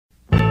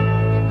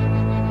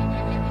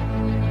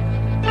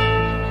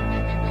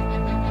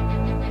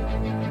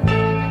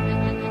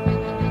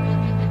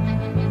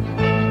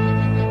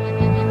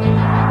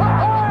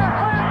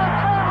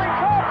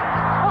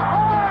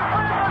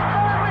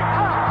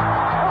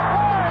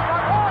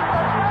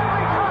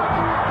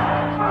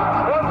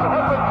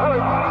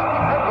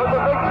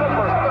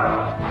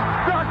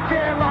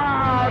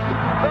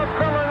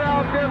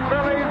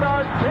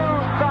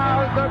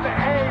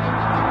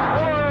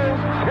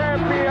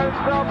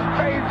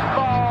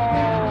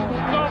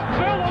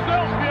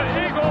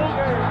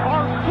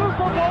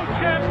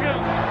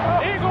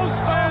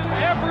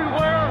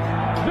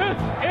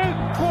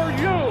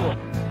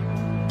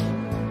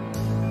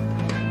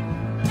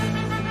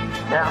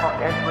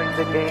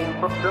the game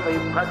for Philly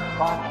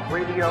Pressbox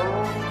Radio,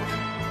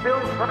 Bill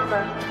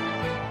Furman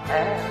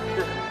and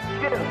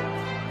Jim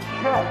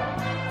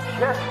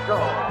Chesko.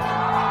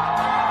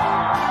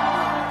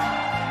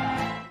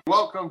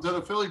 Welcome to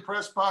the Philly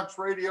Pressbox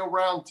Radio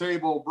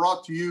Roundtable,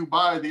 brought to you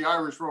by the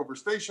Irish Rover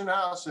Station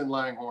House in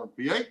Langhorne,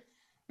 PA,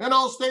 and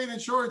Allstate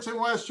Insurance in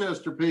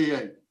Westchester,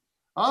 PA.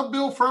 I'm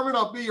Bill Furman.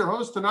 I'll be your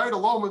host tonight,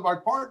 along with my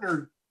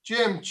partner,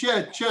 Jim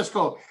Chet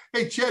Chesko.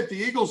 Hey, Chet, the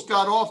Eagles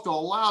got off to a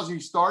lousy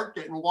start,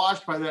 getting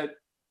whacked by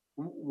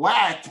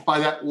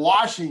that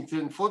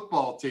Washington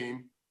football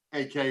team,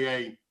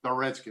 a.k.a. the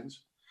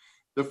Redskins.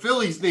 The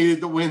Phillies needed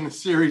to win the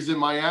series in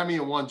Miami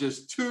and won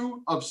just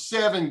 2 of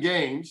 7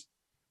 games.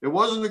 It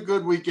wasn't a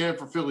good weekend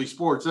for Philly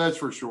sports, that's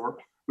for sure.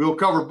 We'll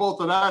cover both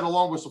of that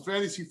along with some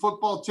fantasy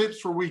football tips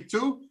for week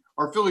 2.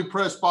 Our Philly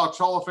Pressbox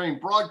Hall of Fame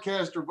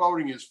broadcaster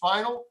voting is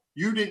final.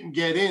 You didn't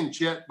get in,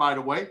 Chet, by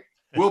the way.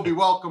 We'll be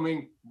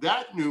welcoming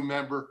that new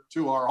member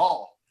to our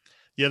hall.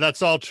 Yeah,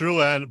 that's all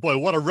true. And boy,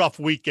 what a rough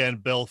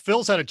weekend, Bill.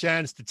 Phil's had a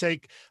chance to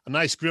take a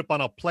nice grip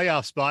on a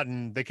playoff spot,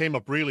 and they came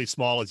up really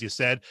small, as you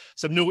said.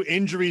 Some new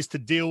injuries to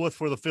deal with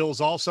for the Phils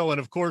also.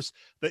 And of course,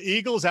 the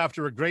Eagles,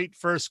 after a great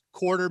first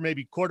quarter,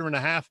 maybe quarter and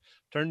a half,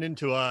 turned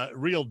into a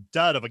real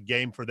dud of a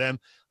game for them.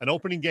 An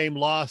opening game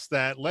loss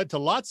that led to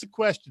lots of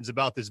questions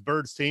about this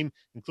Birds team,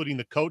 including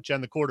the coach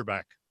and the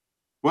quarterback.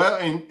 Well,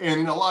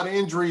 and a lot of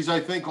injuries, I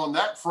think, on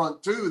that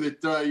front, too,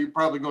 that you're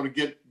probably going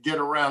to get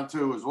around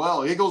to as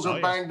well. Eagles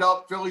are banged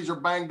up, Phillies are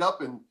banged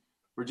up, and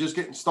we're just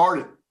getting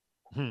started.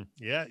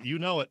 Yeah, you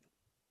know it.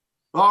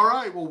 All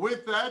right. Well,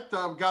 with that,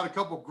 I've got a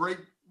couple great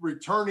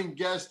returning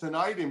guests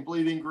tonight in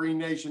Bleeding Green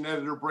Nation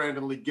editor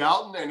Brandon Lee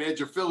Gowton and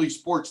Edge of Philly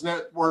Sports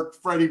Network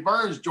Freddie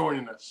Burns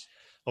joining us.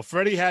 Well,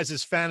 Freddie has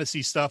his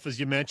fantasy stuff, as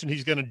you mentioned.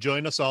 He's going to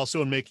join us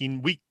also in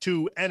making Week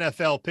 2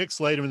 NFL picks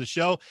later in the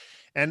show.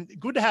 And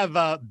good to have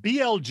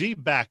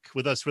BLG back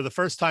with us for the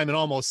first time in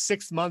almost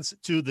 6 months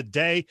to the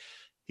day.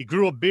 He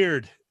grew a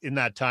beard in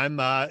that time.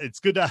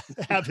 It's good to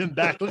have him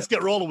back. Let's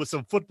get rolling with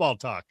some football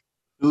talk.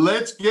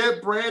 Let's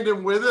get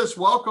Brandon with us.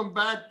 Welcome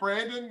back,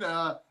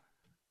 Brandon.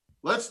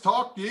 Let's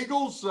talk the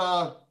Eagles.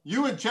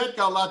 You and Chet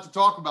got a lot to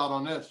talk about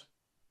on this.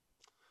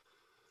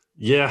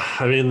 Yeah,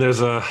 I mean,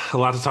 there's a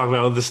lot to talk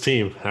about with this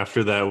team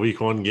after that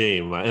Week 1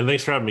 game. And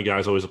thanks for having me,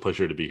 guys. Always a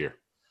pleasure to be here.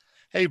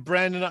 Hey,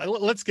 Brandon,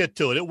 let's get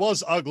to it. It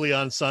was ugly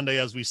on Sunday,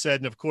 as we said.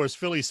 And, of course,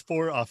 Philly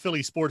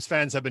sports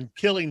fans have been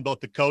killing both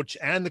the coach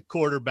and the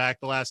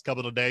quarterback the last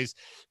couple of days.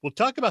 We'll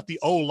talk about the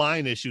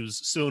O-line issues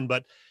soon,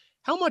 but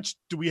how much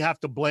do we have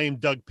to blame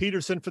Doug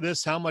Peterson for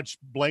this? How much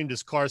blame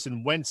does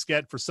Carson Wentz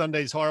get for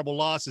Sunday's horrible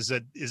loss? Is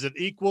it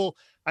equal?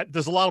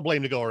 There's a lot of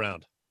blame to go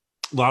around.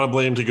 A lot of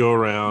blame to go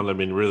around. I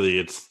mean, really,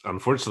 it's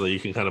unfortunately you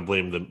can kind of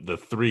blame the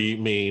 3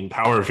 main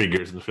power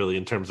figures in Philly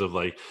in terms of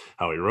like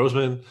Howie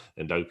Roseman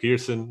and Doug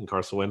Peterson and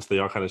Carson Wentz. They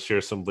all kind of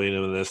share some blame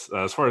in this.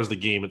 As far as the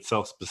game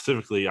itself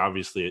specifically,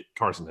 obviously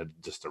Carson had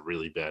just a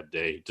really bad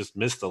day. Just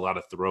missed a lot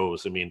of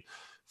throws. I mean,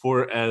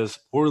 for as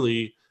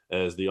poorly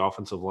as the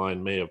offensive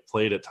line may have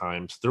played at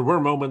times, there were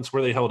moments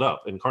where they held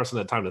up and Carson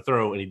had time to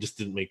throw and he just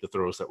didn't make the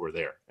throws that were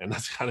there. And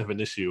that's kind of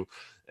an issue.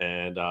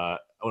 And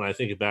when I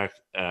think back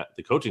at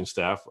the coaching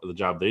staff, the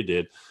job they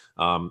did,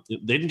 they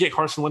didn't get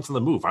Carson Wentz on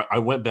the move. I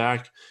went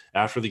back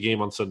after the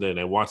game on Sunday and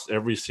I watched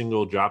every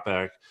single drop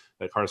back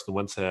that Carson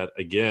Wentz had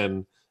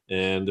again.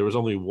 And there was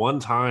only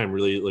one time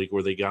really like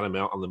where they got him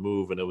out on the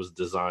move and it was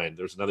designed.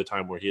 There was another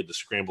time where he had to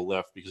scramble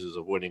left because he was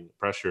avoiding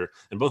pressure.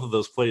 And both of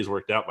those plays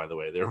worked out, by the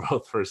way. They were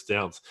both first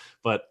downs.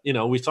 But, you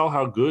know, we saw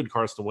how good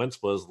Carson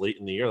Wentz was late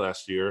in the year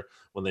last year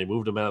when they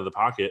moved him out of the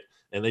pocket.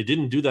 And they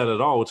didn't do that at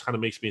all, which kind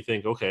of makes me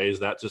think, okay, is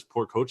that just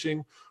poor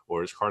coaching?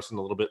 Or is Carson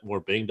a little bit more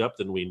banged up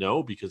than we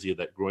know because he had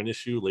that groin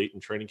issue late in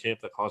training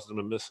camp that caused him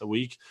to miss a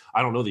week?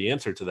 I don't know the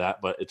answer to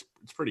that, but it's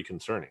pretty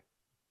concerning.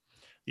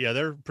 Yeah,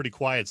 they're pretty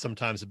quiet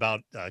sometimes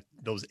about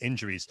those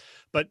injuries.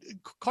 But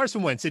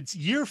Carson Wentz, it's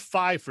year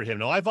 5 for him.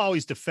 Now, I've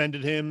always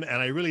defended him,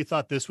 and I really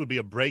thought this would be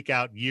a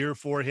breakout year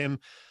for him,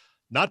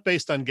 not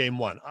based on game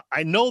 1.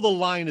 I know the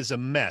line is a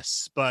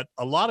mess, but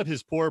a lot of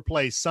his poor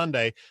play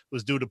Sunday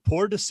was due to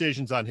poor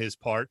decisions on his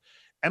part.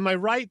 Am I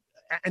right?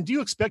 And do you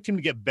expect him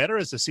to get better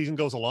as the season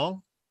goes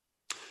along?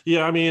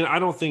 Yeah, I mean, I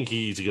don't think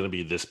he's going to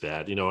be this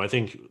bad. You know, I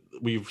think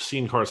we've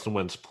seen Carson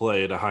Wentz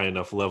play at a high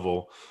enough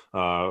level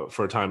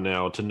for a time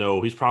now to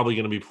know he's probably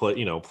going to be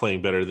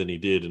playing better than he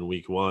did in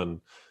Week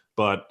 1.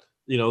 But,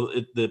 you know,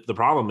 the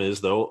problem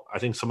is, though, I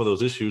think some of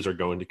those issues are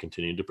going to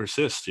continue to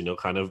persist, you know,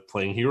 kind of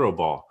playing hero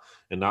ball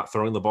and not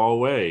throwing the ball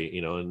away,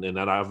 you know, and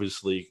that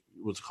obviously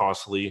was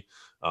costly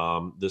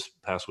this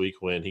past week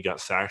when he got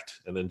sacked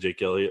and then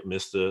Jake Elliott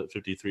missed a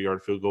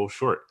 53-yard field goal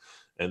short.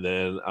 And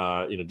then,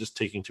 just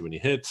taking too many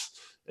hits.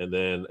 And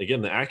then,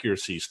 again, the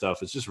accuracy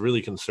stuff is just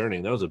really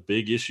concerning. That was a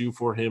big issue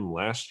for him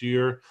last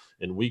year.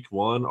 In Week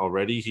 1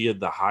 already, he had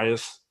the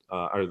highest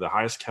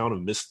count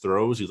of missed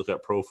throws. You look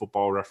at Pro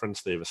Football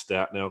Reference, they have a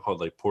stat now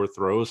called like poor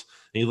throws.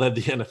 And he led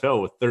the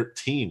NFL with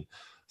 13.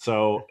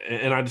 So,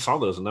 and I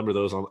saw a number of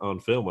those on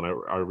film when I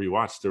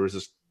rewatched. There was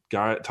this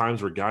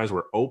times where guys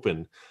were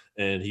open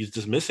and he's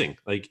just missing.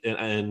 Like,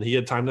 and he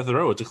had time to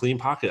throw. It's a clean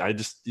pocket. I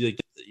just, like,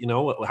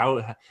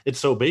 how it's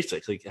so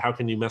basic. Like, how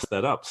can you mess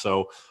that up?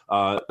 So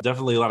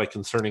definitely a lot of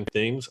concerning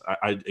things.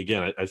 I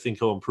think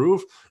he'll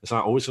improve. It's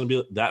not always going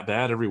to be that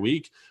bad every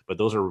week, but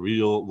those are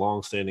real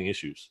long-standing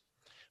issues.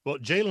 Well,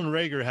 Jalen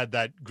Reagor had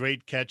that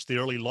great catch, the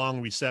early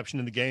long reception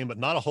in the game, but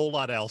not a whole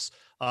lot else.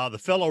 The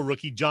fellow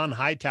rookie, John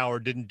Hightower,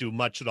 didn't do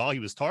much at all. He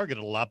was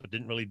targeted a lot, but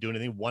didn't really do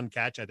anything. One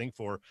catch, I think,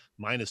 for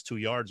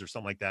 -2 yards or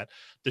something like that.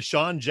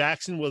 Deshaun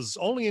Jackson was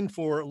only in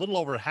for a little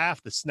over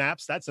half the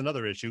snaps. That's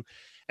another issue.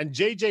 And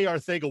J.J.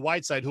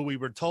 Arcega-Whiteside, who we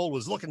were told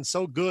was looking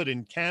so good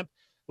in camp,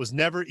 was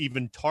never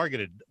even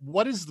targeted.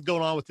 What is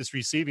going on with this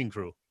receiving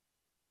crew?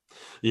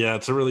 Yeah,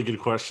 it's a really good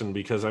question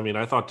because, I mean,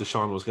 I thought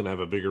Deshaun was going to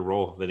have a bigger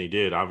role than he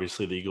did.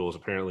 Obviously, the Eagles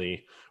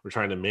apparently were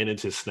trying to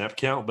manage his snap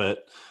count.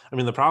 But, I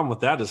mean, the problem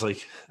with that is,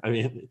 like, I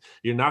mean,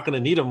 you're not going to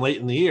need him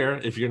late in the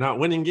year if you're not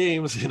winning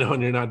games, and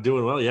you're not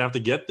doing well. You have to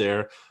get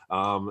there.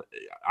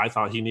 I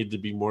thought he needed to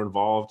be more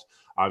involved.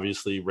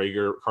 Obviously,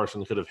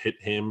 Carson could have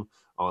hit him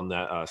on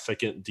that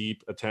second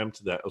deep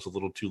attempt that was a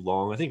little too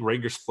long. I think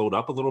Reagor slowed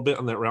up a little bit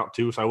on that route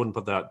too, so I wouldn't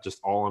put that just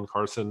all on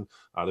Carson.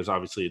 There's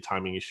obviously a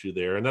timing issue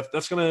there, and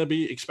that's going to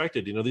be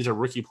expected. These are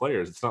rookie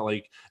players. It's not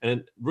like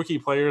rookie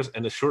players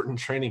and a shortened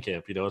training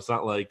camp. It's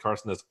not like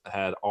Carson has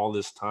had all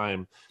this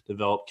time to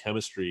develop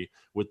chemistry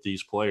with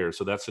these players,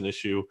 so that's an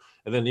issue.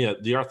 And then the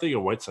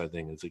Arcega-Whiteside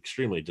thing is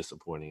extremely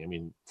disappointing. I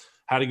mean,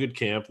 had a good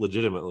camp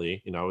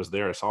legitimately. I was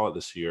there. I saw it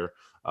this year.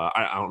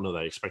 I don't know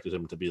that I expected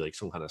him to be like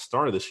some kind of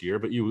star this year,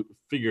 but you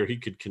figure he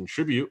could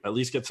contribute, at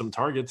least get some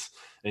targets.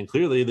 And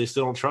clearly they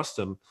still don't trust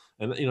him.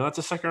 And, that's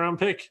a second round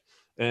pick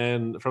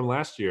and from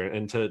last year.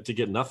 And to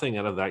get nothing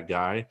out of that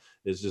guy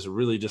is just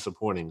really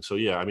disappointing. So,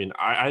 yeah, I mean,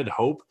 I'd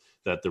hope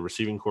that the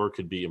receiving core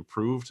could be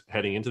improved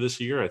heading into this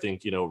year. I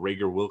think,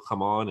 Reagor will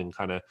come on and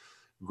kind of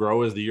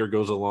grow as the year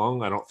goes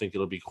along. I don't think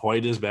it'll be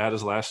quite as bad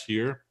as last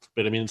year,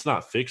 but I mean, it's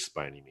not fixed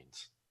by any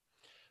means.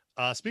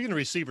 Speaking of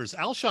receivers,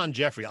 Alshon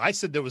Jeffrey, I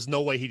said there was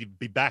no way he'd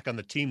be back on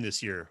the team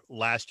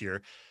last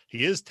year.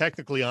 He is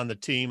technically on the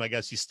team. I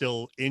guess he's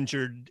still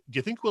injured. Do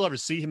you think we'll ever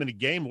see him in a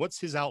game? What's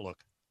his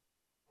outlook?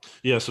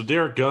 Yeah, so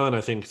Derek Gunn,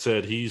 I think,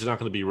 said he's not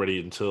going to be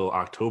ready until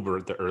October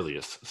at the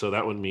earliest. So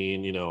that would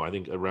mean, I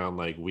think around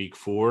like week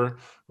 4,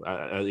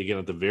 again,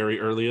 at the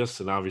very earliest.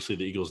 And obviously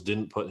the Eagles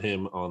didn't put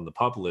him on the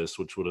PUP list,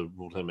 which would have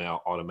ruled him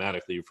out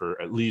automatically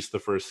for at least the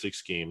first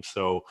 6 games.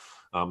 So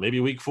maybe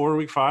week 4,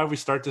 week 5, we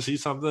start to see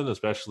something,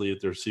 especially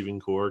if the receiving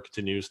core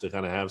continues to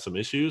kind of have some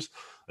issues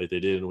like they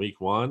did in week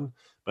 1.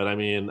 But I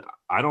mean,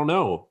 I don't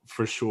know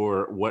for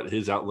sure what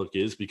his outlook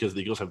is because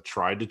the Eagles have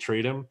tried to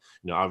trade him.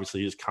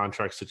 Obviously his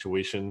contract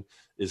situation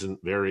isn't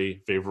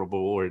very favorable,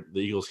 or the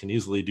Eagles can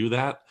easily do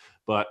that.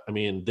 But I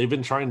mean, they've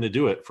been trying to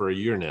do it for a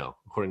year now,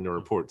 according to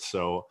reports.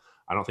 So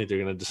I don't think they're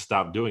going to just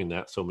stop doing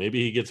that. So maybe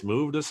he gets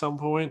moved at some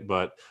point,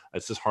 but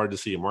it's just hard to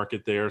see a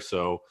market there.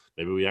 So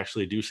maybe we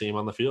actually do see him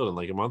on the field in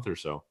like a month or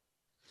so.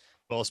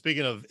 Well,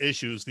 speaking of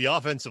issues, the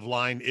offensive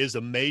line is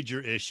a major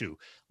issue.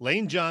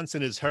 Lane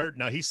Johnson is hurt.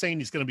 Now, he's saying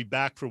he's going to be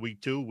back for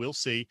week 2. We'll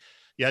see.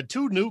 You had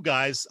 2 new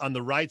guys on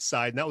the right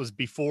side, and that was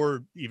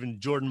before even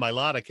Jordan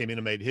Mailata came in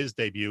and made his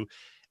debut.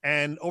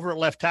 And over at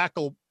left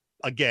tackle,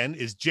 again,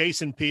 is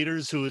Jason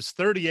Peters, who is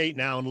 38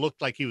 now and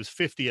looked like he was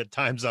 50 at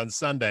times on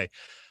Sunday.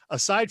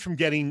 Aside from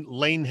getting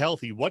Lane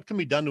healthy, what can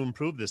be done to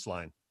improve this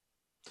line?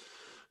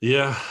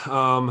 Yeah.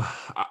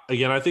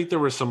 Again, I think there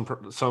were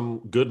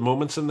some good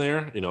moments in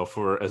there,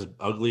 for as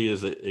ugly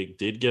as it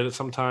did get it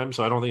sometimes.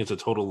 So I don't think it's a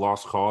total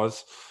lost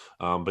cause.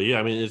 But yeah,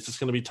 I mean, it's just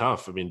going to be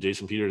tough. I mean,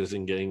 Jason Peters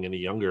isn't getting any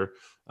younger,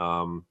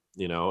 and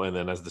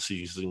then as the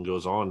season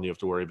goes on, you have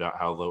to worry about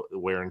how the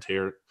wear and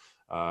tear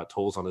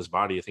tolls on his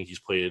body. I think he's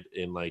played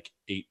in like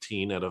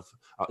 18 out of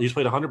he's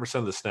played 100%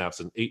 of the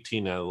snaps in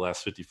 18 out of the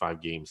last 55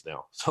 games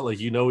now. So like,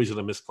 he's going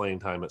to miss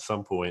playing time at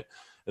some point.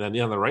 And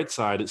then on the right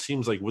side, it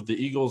seems like with the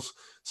Eagles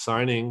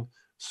signing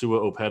Sua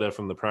Opeta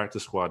from the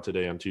practice squad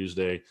today on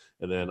Tuesday,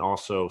 and then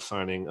also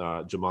signing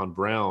Jamon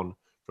Brown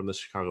from the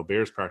Chicago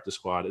Bears practice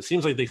squad, it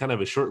seems like they kind of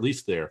have a short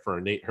lease there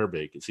for Nate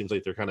Herbig. It seems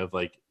like they're kind of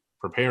like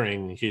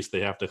preparing in case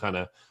they have to kind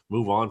of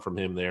move on from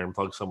him there and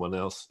plug someone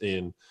else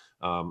in.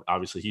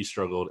 Obviously, he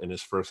struggled in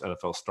his first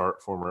NFL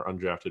start, former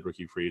undrafted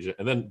rookie free agent.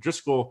 And then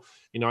Driscoll,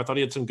 I thought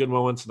he had some good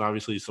moments and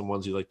obviously some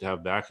ones you'd like to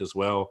have back as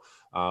well.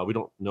 We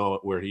don't know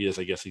where he is,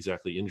 I guess,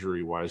 exactly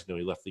injury-wise.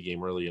 He left the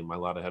game early and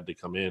Mailata had to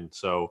come in.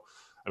 So,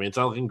 I mean, it's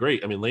not looking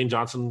great. I mean, Lane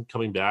Johnson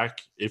coming back,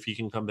 if he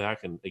can come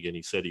back, and again,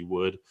 he said he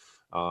would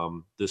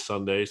this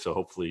Sunday. So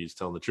hopefully he's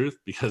telling the truth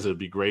because it'd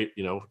be great,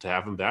 to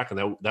have him back.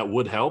 And that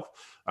would help.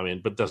 I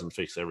mean, but it doesn't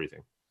fix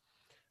everything.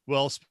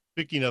 Well,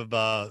 speaking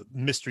of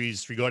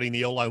mysteries regarding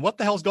the O-line, what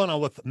the hell's going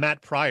on with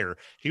Matt Pryor?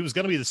 He was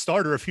going to be the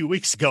starter a few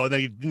weeks ago, and then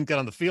he didn't get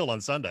on the field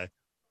on Sunday.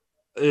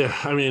 Yeah,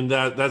 I mean,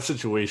 that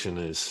situation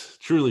is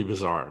truly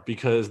bizarre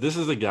because this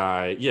is a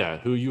guy,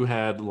 who you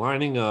had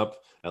lining up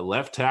at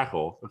left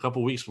tackle a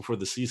couple weeks before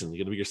the season. You're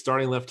going to be your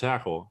starting left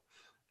tackle,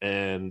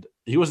 and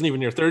he wasn't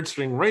even your third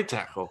string right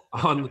tackle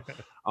on,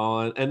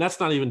 and that's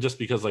not even just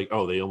because they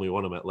only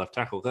want him at left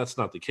tackle. That's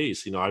not the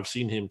case. I've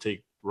seen him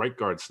take right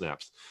guard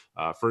snaps,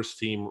 first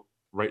team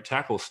right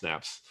tackle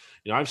snaps.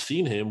 I've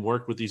seen him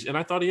work with these, and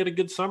I thought he had a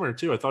good summer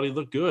too. I thought he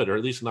looked good, or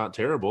at least not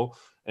terrible.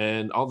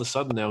 And all of a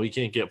sudden now he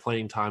can't get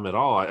playing time at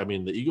all. I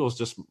mean, the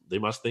Eagles they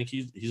must think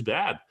he's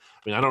bad.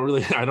 I mean, I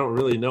don't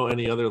really know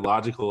any other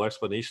logical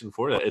explanation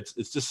for that.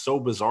 It's just so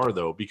bizarre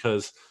though,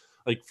 because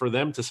like for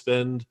them to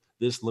spend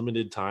this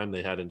limited time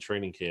they had in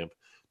training camp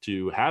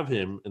to have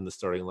him in the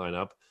starting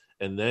lineup,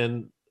 and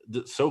then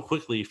so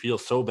quickly feel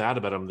so bad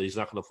about him that he's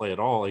not going to play at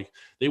all. Like,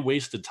 they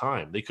wasted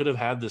time. They could have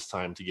had this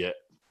time to get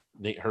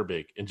Nate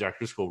Herbig and Jack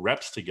Driscoll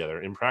reps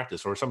together in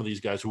practice, or some of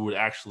these guys who would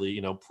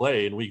actually,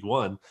 play in week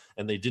 1,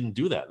 and they didn't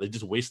do that. They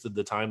just wasted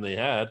the time they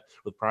had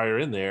with Pryor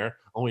in there,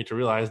 only to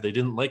realize they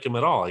didn't like him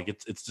at all. Like,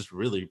 it's just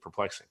really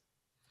perplexing.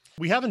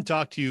 We haven't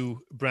talked to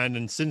you,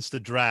 Brandon, since the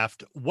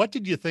draft. What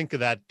did you think of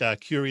that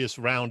curious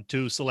round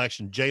 2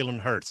 selection, Jalen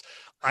Hurts?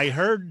 I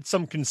heard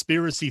some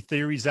conspiracy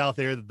theories out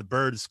there that the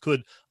Birds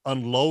could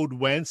unload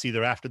Wentz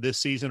either after this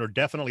season or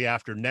definitely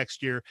after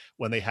next year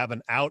when they have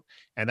an out.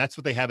 And that's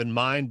what they have in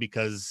mind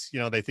because,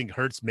 they think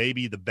Hurts may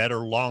be the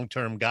better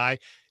long-term guy.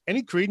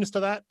 Any credence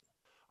to that?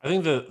 I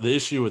think the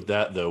issue with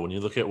that, though, when you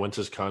look at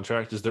Wentz's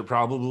contract, is they're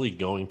probably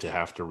going to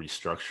have to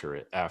restructure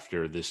it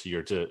after this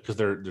year because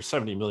they're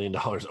 $70 million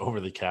over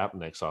the cap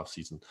next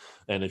offseason.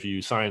 And if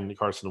you sign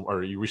Carson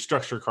or you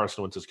restructure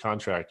Carson Wentz's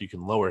contract, you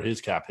can lower his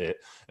cap hit,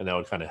 and that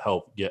would kind of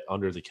help get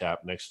under the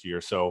cap next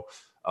year. So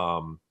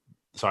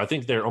I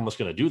think they're almost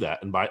going to do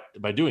that. And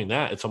by doing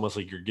that, it's almost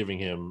like you're giving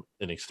him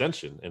an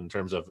extension in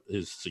terms of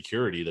his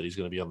security that he's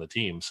going to be on the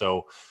team.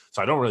 So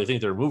I don't really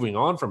think they're moving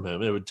on from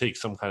him. It would take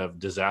some kind of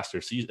disaster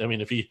season. I mean,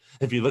 if he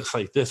looks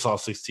like this all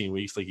 16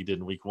 weeks, like he did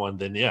in week 1,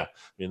 then yeah,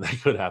 I mean, that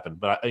could happen.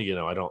 But I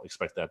don't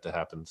expect that to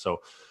happen.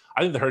 So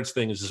I think the Hurts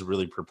thing is just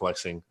really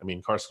perplexing. I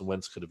mean, Carson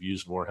Wentz could have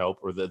used more help,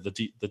 or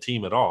the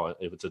team at all,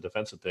 if it's a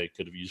defensive pick,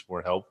 could have used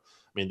more help.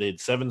 I mean, they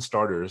had 7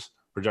 starters,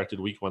 projected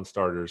week 1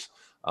 starters,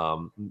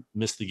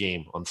 missed the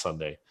game on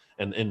Sunday.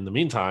 And in the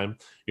meantime,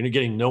 you're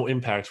getting no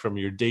impact from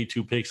your day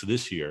 2 picks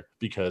this year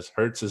because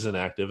Hurts is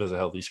inactive as a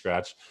healthy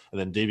scratch. And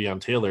then Davion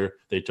Taylor,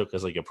 they took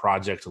as like a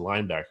project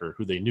linebacker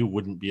who they knew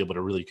wouldn't be able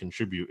to really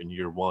contribute in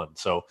year 1.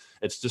 So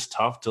it's just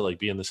tough to like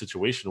be in the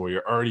situation where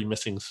you're already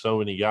missing so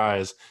many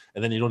guys.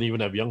 And then you don't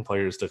even have young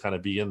players to kind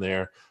of be in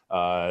there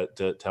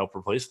to help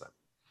replace them.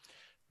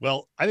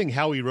 Well, I think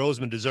Howie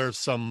Roseman deserves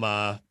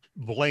some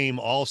blame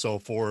also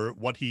for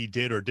what he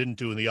did or didn't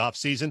do in the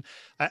offseason.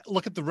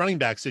 Look at the running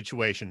back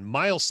situation.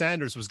 Miles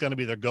Sanders was going to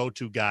be their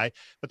go-to guy,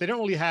 but they don't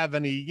really have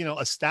any,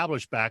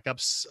 established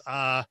backups.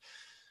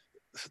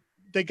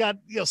 They got,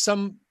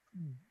 some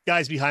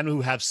guys behind them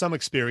who have some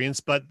experience,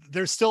 but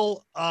there's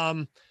still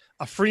a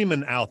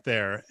Freeman out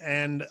there.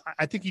 And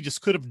I think he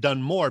just could have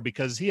done more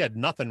because he had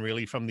nothing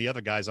really from the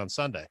other guys on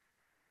Sunday.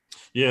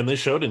 Yeah, and they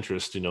showed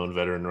interest, in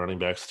veteran running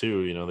backs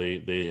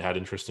too. They had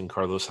interest in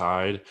Carlos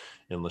Hyde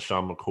and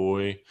LaShawn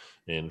McCoy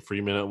and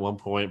Freeman at one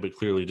point, but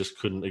clearly just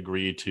couldn't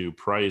agree to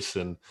price.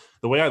 And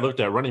the way I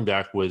looked at running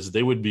back was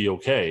they would be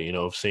okay,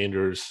 if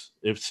Sanders,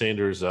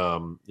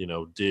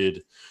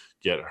 did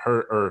get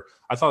hurt. Or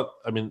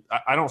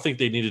I don't think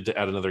they needed to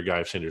add another guy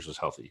if Sanders was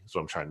healthy. That's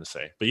what I'm trying to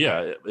say. But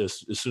yeah,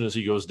 as soon as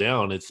he goes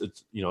down, it's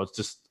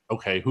just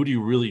okay. Who do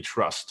you really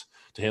trust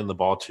to hand the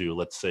ball to?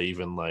 Let's say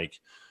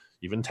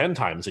even 10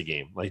 times a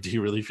game. Like, do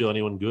you really feel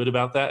anyone good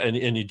about that?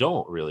 And you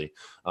don't really.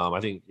 I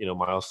think,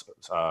 Miles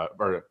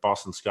or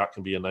Boston Scott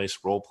can be a nice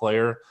role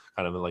player,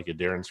 kind of in like a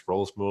Darren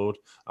Sproles mode.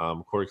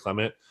 Corey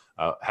Clement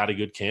had a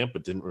good camp,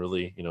 but didn't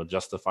really,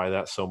 justify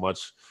that so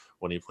much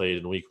when he played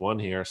in week 1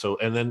 here. So,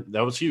 and then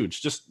that was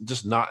huge.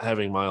 Just not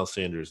having Miles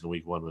Sanders in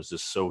week 1 was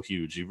just so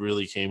huge. He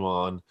really came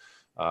on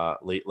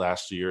late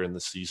last year in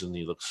the season.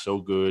 He looked so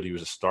good. He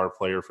was a star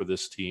player for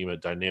this team, a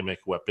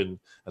dynamic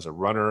weapon as a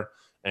runner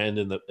and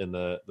in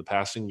the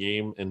passing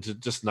game, and to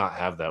just not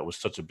have that was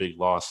such a big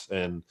loss.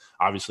 And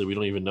obviously we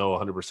don't even know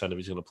 100% if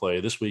he's going to play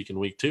this week in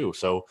week 2.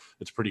 So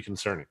it's pretty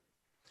concerning.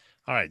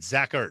 All right,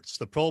 Zach Ertz,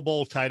 the Pro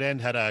Bowl tight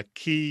end, had a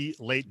key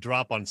late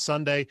drop on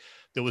Sunday.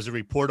 There was a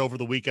report over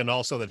the weekend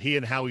also that he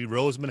and Howie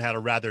Roseman had a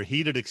rather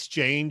heated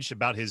exchange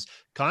about his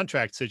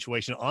contract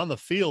situation on the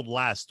field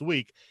last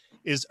week.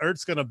 Is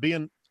Ertz going to be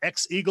an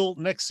ex-Eagle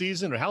next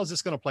season, or how is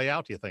this going to play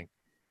out, do you think?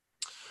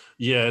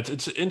 Yeah,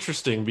 it's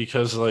interesting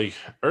because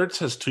Ertz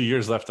has 2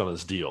 years left on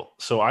his deal.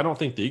 So I don't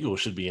think the Eagles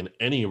should be in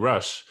any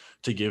rush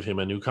to give him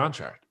a new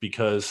contract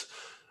because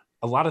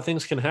a lot of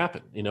things can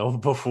happen,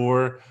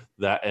 before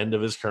that end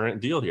of his current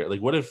deal here.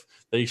 Like, what if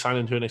they sign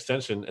into an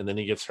extension and then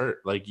he gets hurt?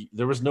 Like,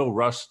 there was no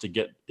rush to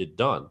get it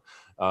done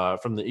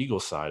from the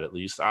Eagles side, at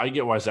least. I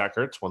get why Zach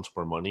Ertz wants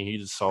more money. He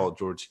just saw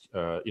George,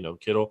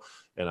 Kittle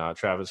and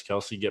Travis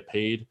Kelce get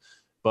paid.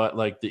 But,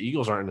 the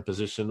Eagles aren't in a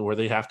position where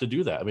they have to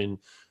do that. I mean,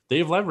 they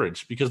have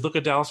leverage because look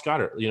at Dallas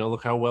Goedert.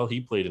 Look how well he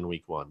played in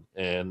week 1.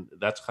 And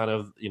that's kind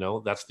of,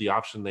 that's the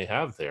option they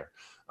have there.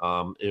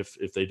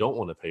 if they don't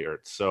want to pay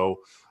Ertz. So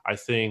I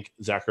think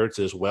Zach Ertz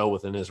is well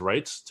within his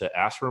rights to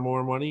ask for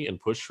more money and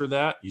push for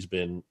that. He's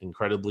been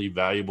incredibly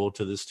valuable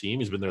to this team.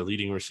 He's been their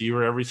leading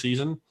receiver every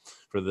season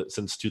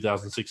since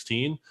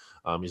 2016.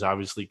 He's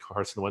obviously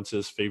Carson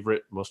Wentz's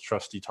favorite, most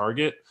trusty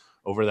target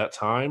over that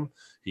time.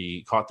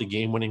 He caught the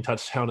game-winning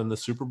touchdown in the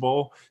Super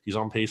Bowl. He's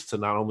on pace to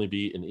not only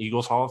be an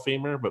Eagles Hall of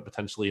Famer, but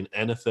potentially an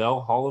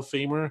NFL Hall of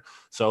Famer.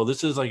 So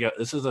this is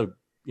a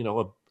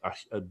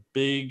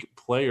big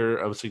player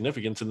of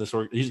significance in this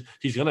org.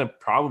 He's going to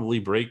probably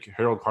break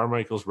Harold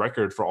Carmichael's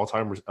record for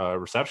all-time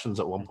receptions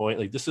at one point.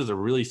 Like, this is a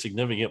really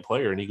significant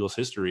player in Eagles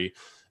history,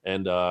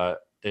 and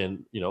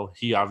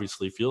he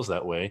obviously feels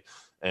that way.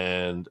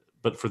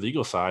 But for the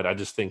Eagles side, I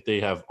just think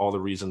they have all the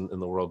reason in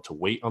the world to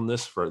wait on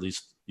this for at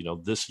least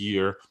this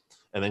year,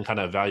 and then kind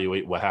of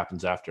evaluate what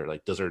happens after.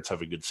 Like, does Ertz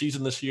have a good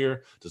season this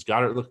year? Does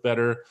Goddard look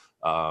better?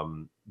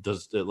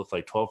 Does it look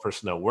like 12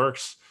 personnel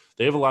works?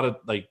 They have a lot of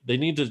they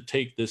need to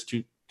take this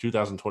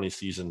 2020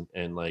 season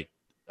and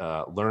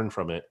learn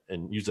from it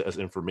and use it as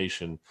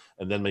information,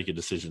 and then make a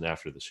decision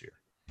after this year.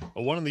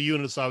 Well, one of the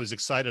units I was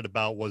excited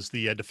about was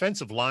the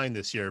defensive line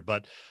this year.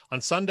 But on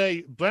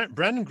Sunday,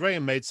 Brandon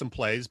Graham made some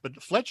plays,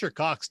 but Fletcher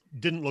Cox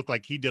didn't look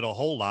like he did a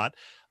whole lot.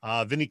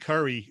 Vinnie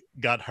Curry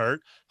got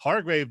hurt.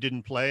 Hargrave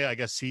didn't play. I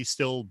guess he's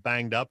still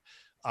banged up.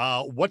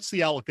 What's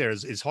the outlook there?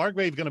 Is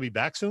Hargrave going to be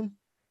back soon?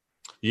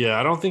 Yeah,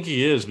 I don't think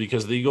he is,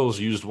 because the Eagles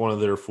used one of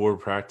their 4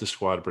 practice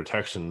squad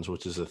protections,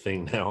 which is a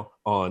thing now,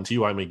 on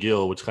T.Y.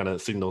 McGill, which kind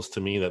of signals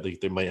to me that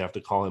they might have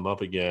to call him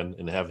up again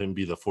and have him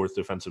be the 4th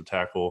defensive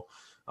tackle.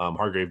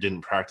 Hargrave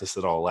didn't practice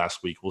at all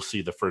last week. We'll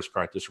see the first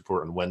practice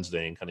report on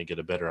Wednesday and kind of get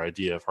a better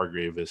idea if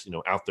Hargrave is,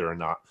 out there or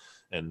not,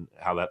 and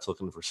how that's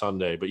looking for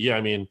Sunday. But yeah,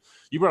 I mean,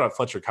 you brought up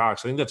Fletcher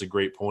Cox. I think that's a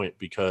great point,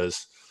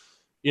 because,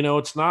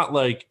 it's not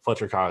like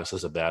Fletcher Cox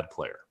is a bad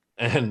player,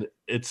 and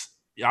it's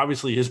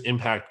obviously his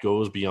impact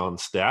goes beyond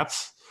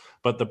stats.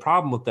 But the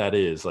problem with that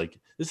is,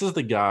 this is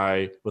the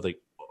guy with like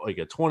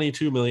a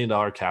 $22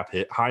 million cap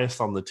hit,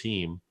 highest on the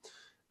team.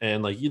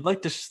 And you'd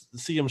like to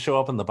see him show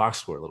up in the box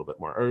score a little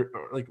bit more.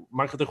 Or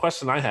Michael, the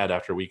question I had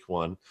after week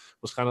 1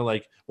 was kind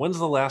of when's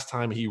the last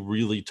time he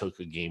really took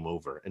a game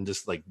over and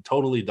just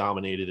totally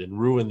dominated and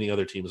ruined the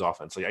other team's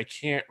offense? I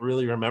can't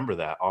really remember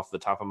that off the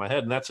top of my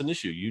head. And that's an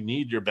issue. You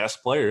need your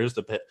best players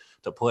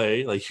to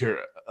play your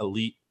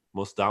elite,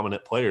 most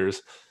dominant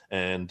players.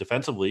 And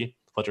defensively,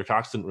 Fletcher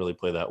Cox didn't really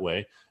play that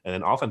way. And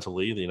then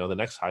offensively, the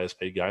next highest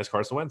paid guy is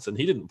Carson Wentz, and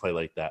he didn't play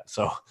like that.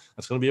 So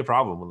that's going to be a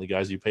problem when the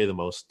guys you pay the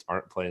most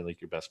aren't playing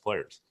like your best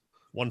players.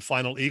 One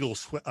final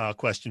Eagles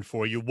question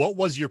for you. What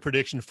was your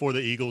prediction for the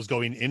Eagles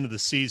going into the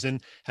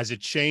season? Has it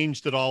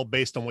changed at all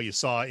based on what you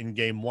saw in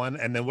game 1?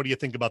 And then what do you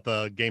think about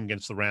the game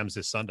against the Rams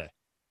this Sunday?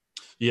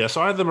 Yeah,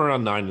 so I had them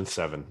around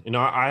 9-7.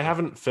 I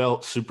haven't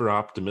felt super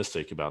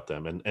optimistic about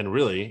them. And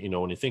really,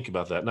 when you think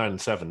about that,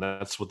 9-7,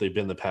 that's what they've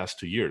been the past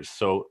 2 years.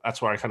 So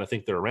that's why I kind of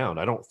think they're around.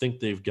 I don't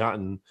think they've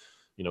gotten,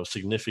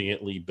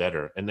 significantly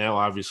better. And now,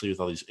 obviously, with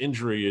all these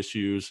injury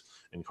issues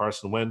and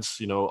Carson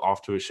Wentz,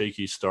 off to a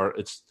shaky start,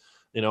 it's,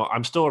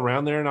 I'm still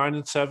around there,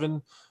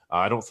 9-7.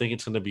 I don't think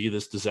it's going to be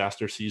this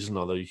disaster season,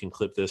 although you can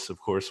clip this, of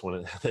course,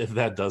 if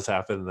that does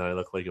happen, then I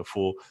look like a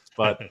fool.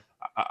 But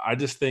I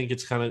just think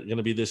it's kind of going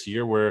to be this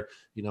year where,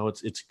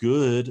 it's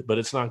good, but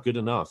it's not good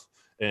enough.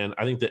 And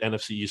I think the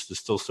NFC East is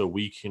still so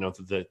weak,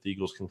 that the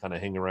Eagles can kind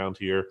of hang around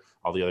here.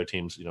 All the other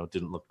teams,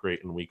 didn't look great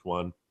in week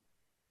 1.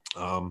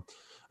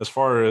 As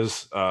far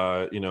as,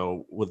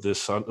 what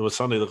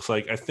Sunday looks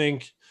like, I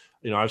think,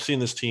 I've seen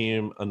this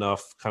team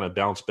enough kind of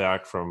bounce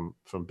back from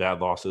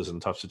bad losses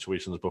and tough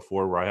situations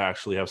before, where I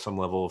actually have some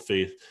level of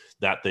faith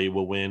that they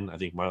will win. I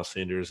think Miles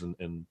Sanders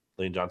and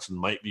Lane Johnson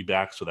might be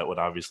back, so that would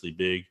obviously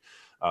big.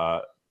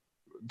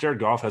 Jared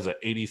Goff has an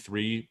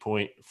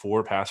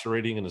 83.4 passer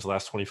rating in his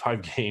last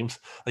 25 games.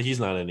 He's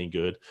not any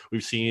good.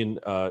 We've seen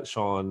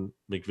Sean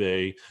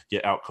McVay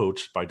get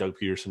outcoached by Doug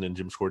Peterson and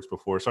Jim Schwartz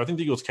before. So I think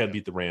the Eagles can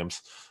beat the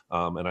Rams,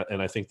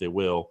 and I think they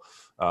will.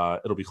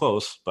 It'll be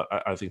close, but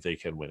I think they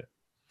can win it.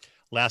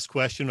 Last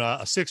question,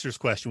 a Sixers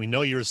question. We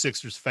know you're a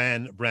Sixers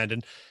fan,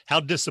 Brandon.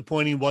 How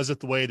disappointing was it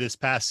the way this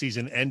past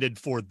season ended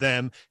for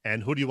them,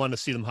 and who do you want to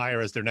see them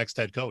hire as their next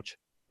head coach?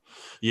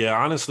 Yeah,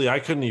 honestly, I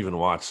couldn't even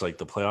watch the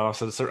playoffs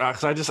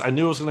because I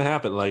knew it was going to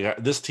happen.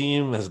 This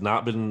team has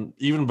not been,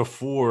 even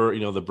before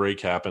the break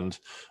happened.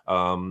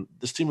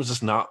 This team was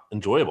just not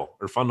enjoyable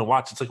or fun to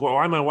watch. It's well,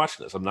 why am I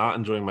watching this? I'm not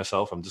enjoying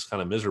myself. I'm just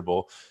kind of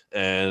miserable,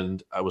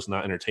 and I was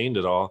not entertained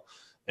at all.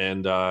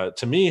 And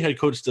to me, head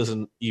coach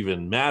doesn't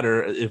even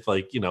matter if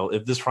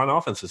if this front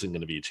offense isn't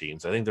going to be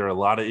changed. I think there are a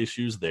lot of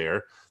issues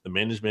there. The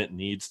management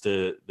needs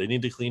to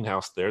clean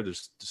house there.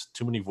 There's just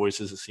too many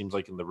voices, it seems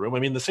like, in the room. I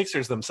mean, the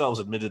Sixers themselves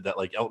admitted that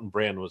Elton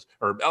Brand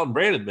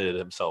admitted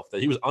himself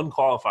that he was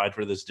unqualified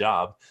for this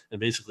job, and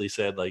basically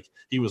said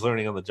he was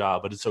learning on the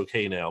job, but it's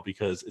okay now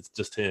because it's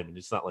just him. And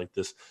it's not like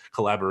this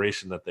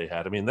collaboration that they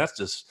had. I mean, that's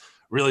just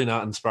really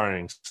not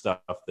inspiring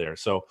stuff there.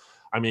 So,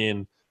 I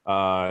mean,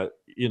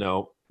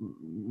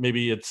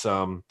 maybe it's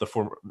the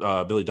former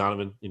Billy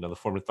Donovan, the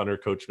former Thunder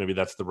coach. Maybe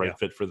that's the right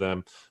fit for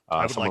them.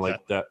 Someone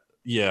like that.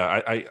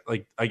 Yeah,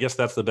 I guess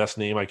that's the best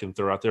name I can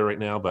throw out there right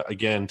now. But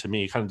again, to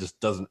me, it kind of just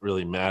doesn't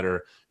really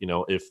matter,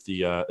 if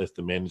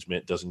the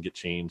management doesn't get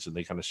changed and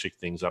they kind of shake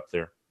things up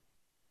there.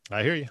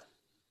 I hear you.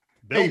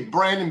 Bill? Hey,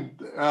 Brandon,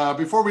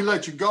 before we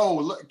let you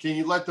go, can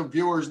you let the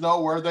viewers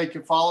know where they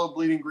can follow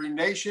Bleeding Green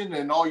Nation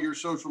and all your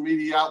social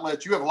media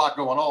outlets? You have a lot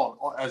going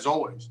on, as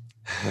always.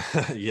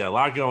 Yeah, a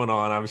lot going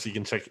on. Obviously, you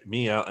can check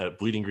me out at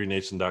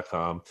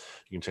bleedinggreennation.com.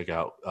 You can check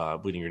out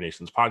Bleeding Green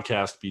Nation's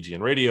podcast,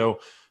 BGN Radio.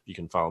 You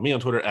can follow me on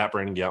Twitter at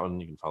Brandon Gowton.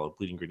 You can follow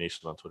Bleeding Green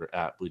Nation on Twitter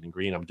at Bleeding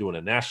Green. I'm doing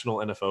a national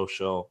NFL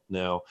show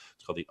now.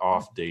 It's called the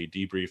Off Day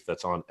Debrief.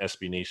 That's on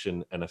SB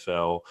Nation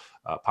NFL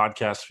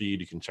podcast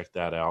feed. You can check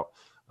that out.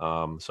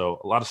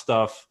 So a lot of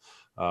stuff,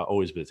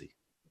 always busy.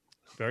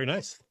 Very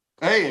nice.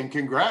 Hey, and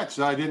congrats.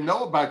 I didn't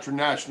know about your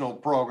national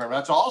program.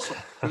 That's awesome.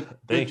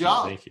 Good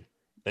job. Thank you.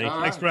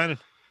 Thanks, Brandon.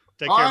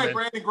 Take All care, right, man.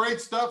 Brandon, great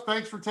stuff.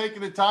 Thanks for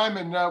taking the time,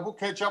 and we'll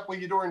catch up with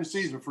you during the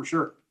season for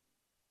sure.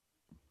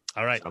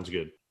 All right. Sounds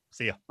good.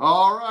 See ya.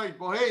 All right.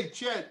 Well, hey,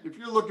 Chet, if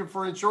you're looking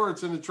for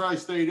insurance in the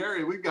tri-state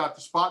area, we've got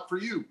the spot for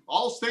you.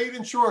 Allstate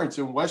Insurance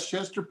in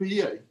Westchester,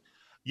 PA.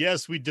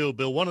 Yes, we do,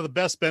 Bill. One of the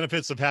best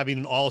benefits of having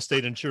an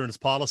all-state insurance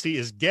policy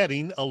is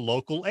getting a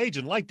local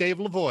agent like Dave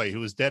Lavoie,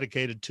 who is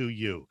dedicated to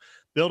you.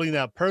 Building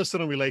that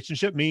personal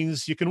relationship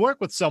means you can work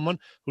with someone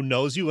who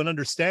knows you and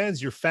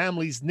understands your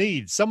family's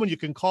needs, someone you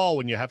can call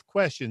when you have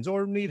questions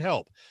or need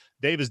help.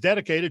 Dave is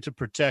dedicated to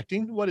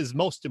protecting what is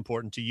most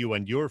important to you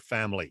and your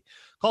family.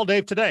 Call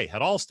Dave today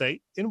at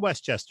Allstate in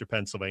Westchester,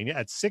 Pennsylvania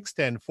at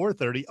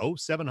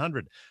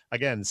 610-430-0700.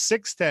 Again,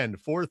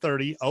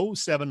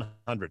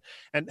 610-430-0700.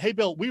 And hey,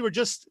 Bill, we were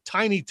just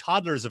tiny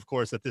toddlers, of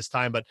course, at this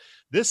time, but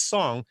this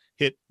song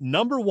hit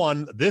number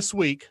one this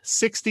week,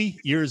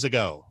 60 years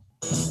ago.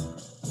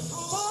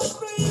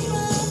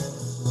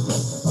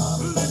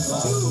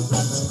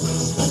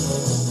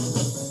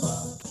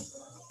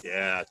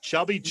 Yeah,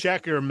 Chubby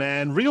Checker,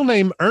 man. Real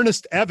name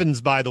Ernest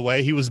Evans, by the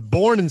way. He was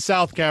born in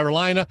South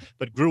Carolina,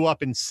 but grew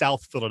up in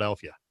South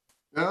Philadelphia.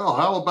 Oh,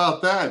 how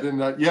about that?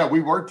 And yeah,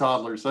 we were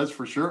toddlers, that's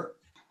for sure.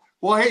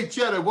 Well, hey,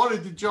 Chet, I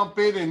wanted to jump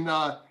in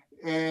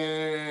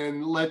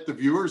and let the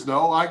viewers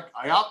know I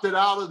opted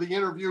out of the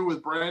interview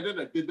with Brandon.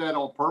 I did that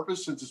on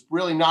purpose since it's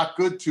really not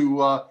good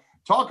to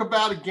talk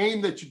about a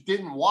game that you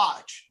didn't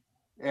watch.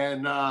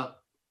 And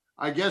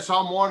I guess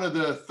I'm one of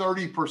the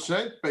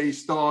 30%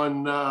 based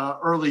on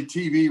early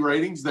TV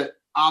ratings that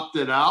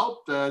opted out,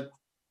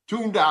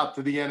 tuned out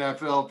to the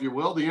NFL, if you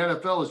will. The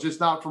NFL is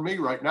just not for me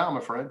right now, my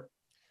friend.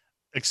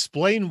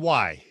 Explain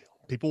why.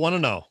 People want to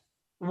know.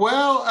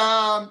 Well,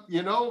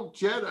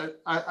 Chet,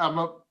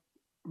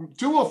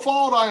 to a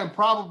fault, I am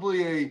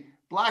probably a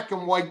black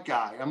and white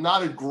guy. I'm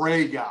not a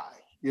gray guy.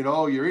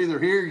 You're either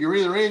here, you're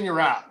either in, you're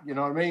out. You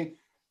know what I mean?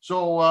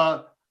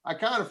 So I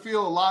kind of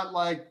feel a lot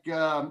like,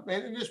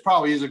 and this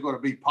probably isn't going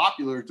to be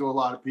popular to a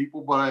lot of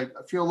people, but I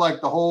feel like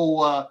the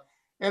whole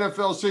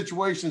NFL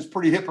situation is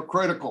pretty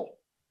hypocritical.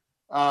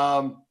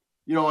 I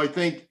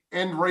think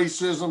end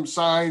racism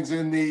signs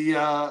in the,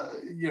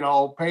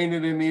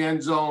 painted in the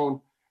end zone,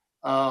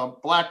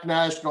 black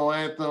national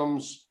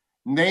anthems,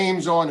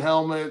 names on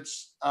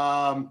helmets.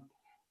 To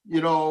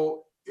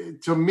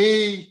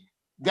me,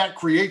 that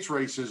creates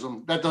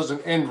racism. That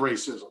doesn't end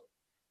racism.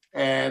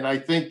 And I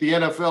think the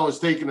NFL has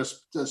taken a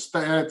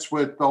stance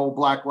with the whole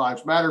Black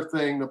Lives Matter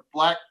thing. The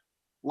Black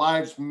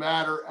Lives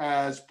Matter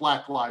as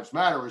Black Lives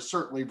Matter is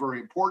certainly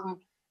very important.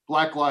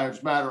 Black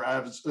Lives Matter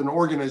as an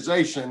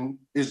organization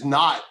is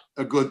not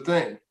a good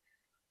thing.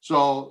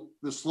 So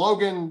the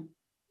slogan,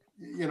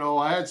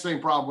 I had the same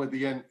problem with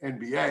the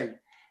NBA.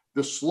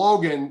 The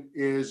slogan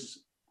is,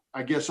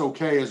 I guess,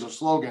 okay as a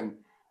slogan,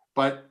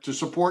 but to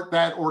support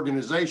that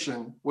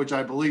organization, which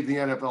I believe the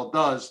NFL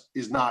does,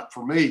 is not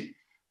for me.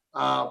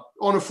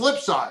 On the flip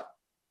side,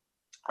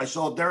 I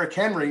saw Derrick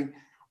Henry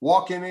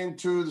walking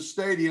into the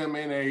stadium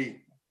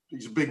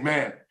he's a big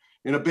man,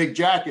 in a big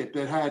jacket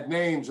that had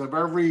names of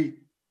every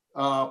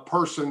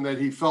person that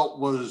he felt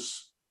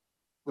was,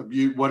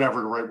 whatever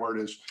the right word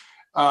is.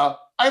 I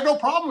have no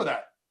problem with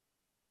that.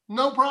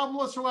 No problem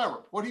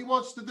whatsoever. What he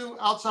wants to do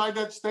outside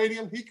that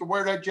stadium, he can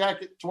wear that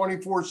jacket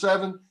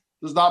 24/7.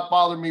 Does not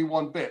bother me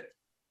one bit.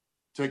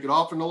 Take it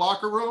off in the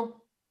locker room,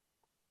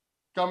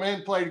 come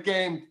in, play the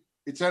game.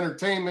 It's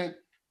entertainment.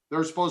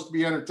 They're supposed to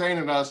be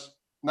entertaining us,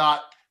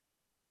 not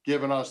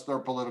giving us their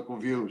political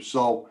views.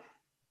 So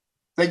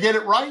they get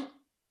it right.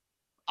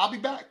 I'll be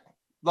back.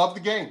 Love the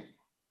game.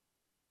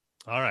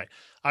 All right.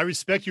 I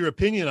respect your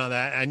opinion on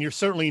that, and you're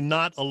certainly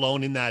not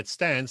alone in that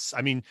stance.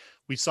 I mean,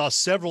 we saw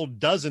several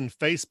dozen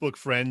Facebook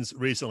friends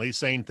recently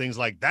saying things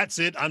like, that's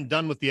it, I'm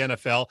done with the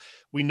NFL.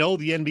 We know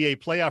the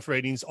NBA playoff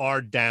ratings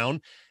are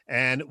down.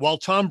 And while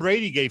Tom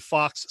Brady gave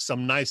Fox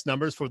some nice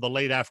numbers for the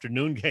late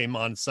afternoon game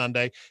on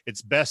Sunday,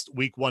 its best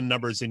week one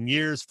numbers in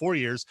 4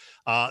 years,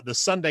 the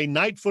Sunday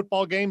night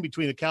football game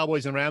between the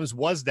Cowboys and Rams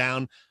was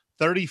down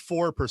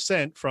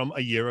 34% from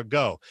a year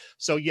ago.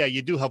 So, yeah,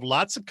 you do have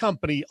lots of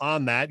company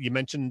on that. You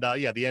mentioned, the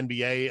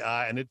NBA,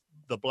 and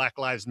the Black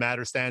Lives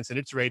Matter stance and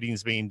its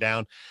ratings being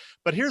down.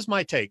 But here's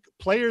my take.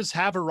 Players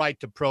have a right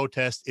to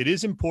protest. It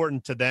is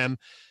important to them.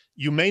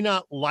 You may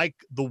not like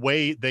the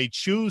way they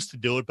choose to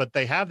do it, but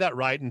they have that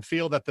right and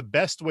feel that the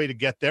best way to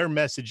get their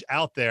message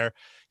out there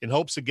in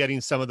hopes of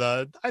getting some of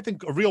the, I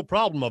think, a real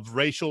problem of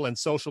racial and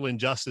social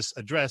injustice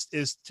addressed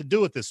is to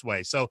do it this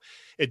way. So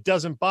it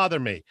doesn't bother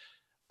me.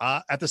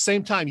 At the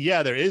same time,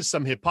 yeah, there is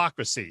some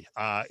hypocrisy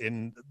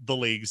in the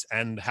leagues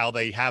and how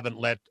they haven't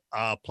let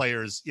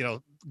players,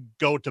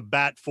 go to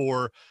bat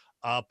for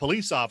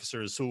police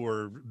officers who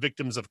were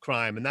victims of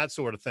crime and that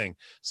sort of thing.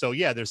 So,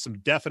 yeah, there's some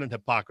definite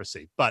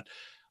hypocrisy, but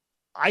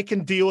I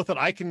can deal with it.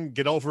 I can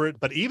get over it.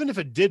 But even if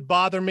it did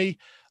bother me,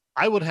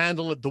 I would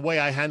handle it the way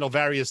I handle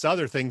various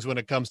other things when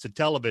it comes to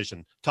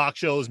television, talk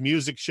shows,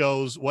 music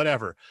shows,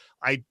 whatever.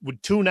 I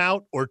would tune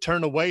out or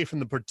turn away from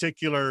the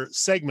particular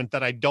segment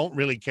that I don't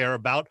really care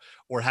about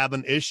or have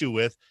an issue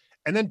with,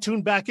 and then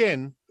tune back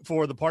in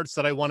for the parts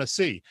that I want to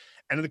see.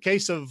 And in the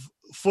case of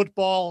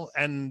football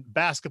and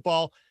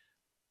basketball,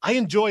 I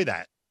enjoy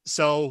that.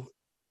 So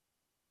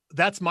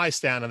that's my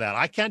stand on that.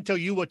 I can't tell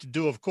you what to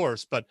do, of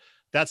course, but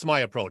that's my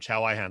approach,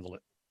 how I handle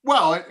it.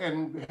 Well,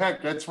 and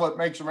heck, that's what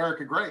makes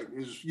America great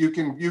is you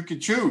can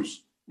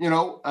choose,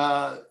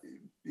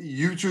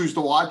 you choose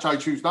to watch, I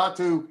choose not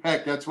to.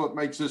 Heck, that's what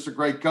makes this a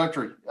great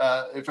country.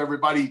 If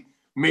everybody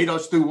made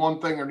us do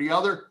one thing or the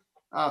other,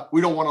 we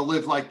don't want to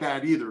live like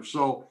that either.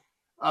 So,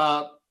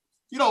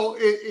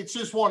 it's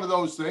just one of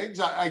those things.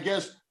 I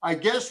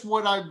guess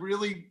what I'm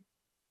really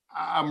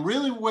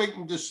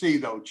waiting to see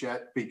though,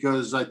 Chet,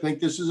 because I think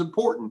this is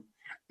important.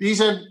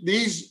 These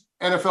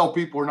NFL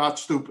people are not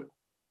stupid,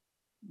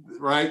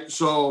 right?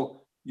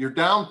 So you're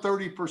down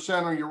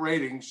 30% on your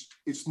ratings.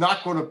 It's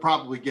not going to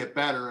probably get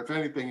better. If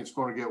anything, it's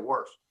going to get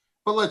worse.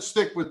 But let's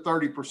stick with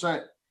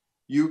 30%.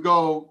 You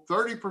go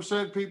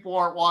 30% people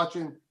aren't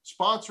watching.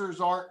 Sponsors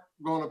aren't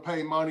going to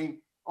pay money.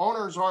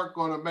 Owners aren't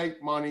going to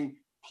make money.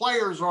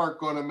 Players aren't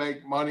going to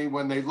make money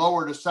when they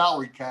lower the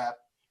salary cap.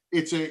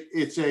 It's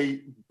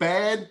a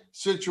bad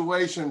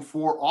situation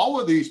for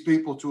all of these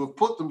people to have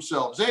put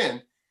themselves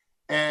in.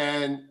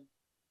 And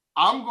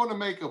I'm going to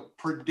make a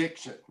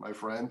prediction, my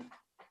friend.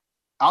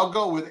 I'll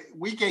go with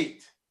week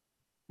 8,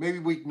 maybe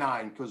week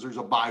 9, because there's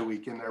a bye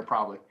week in there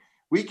probably.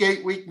 Week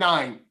 8, week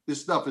 9,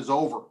 this stuff is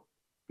over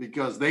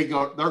because they're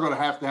going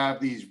to have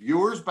these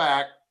viewers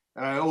back.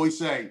 And I always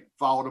say,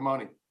 follow the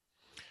money.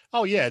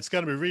 Oh, yeah. It's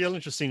going to be real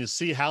interesting to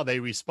see how they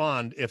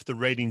respond if the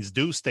ratings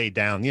do stay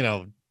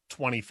down,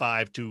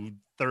 25 to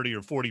 30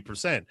 or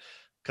 40%.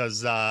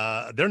 Because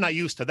they're not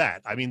used to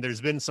that. I mean,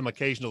 there's been some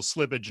occasional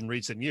slippage in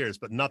recent years,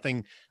 but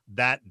nothing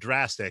that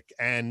drastic.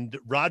 And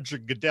Roger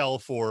Goodell,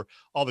 for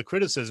all the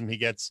criticism he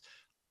gets,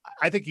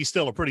 I think he's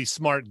still a pretty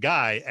smart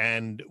guy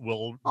and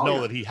will know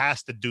that he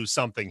has to do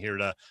something here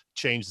to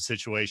change the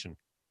situation.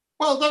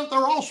 Well,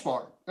 they're all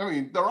smart. I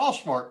mean, they're all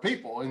smart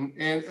people.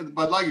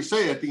 But like you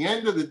say, at the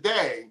end of the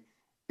day,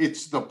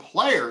 it's the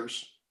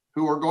players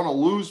who are going to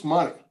lose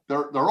money.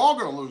 They're all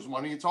going to lose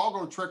money. It's all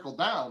going to trickle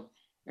down.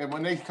 And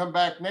when they come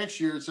back next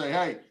year and say,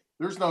 hey,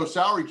 there's no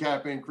salary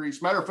cap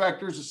increase. Matter of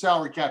fact, there's a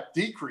salary cap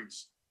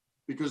decrease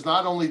because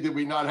not only did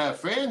we not have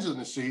fans in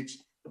the seats,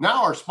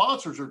 now our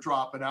sponsors are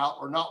dropping out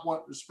or not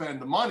wanting to spend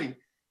the money.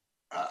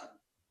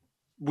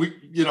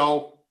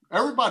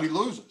 Everybody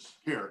loses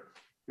here.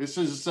 This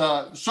is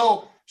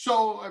so,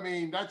 I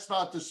mean, that's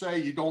not to say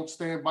you don't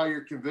stand by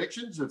your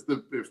convictions. If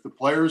the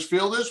players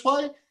feel this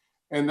way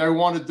and they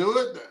want to do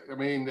it, I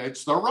mean,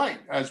 it's their right.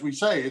 As we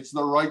say, it's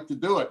their right to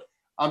do it.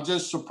 I'm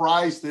just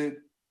surprised that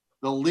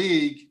the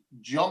league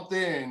jumped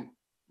in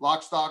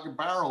lock, stock, and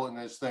barrel in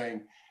this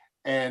thing.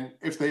 And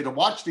if they'd have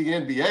watched the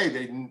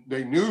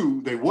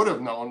NBA, they would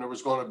have known there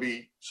was going to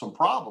be some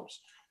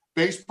problems.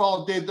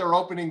 Baseball did their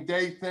opening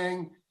day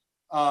thing.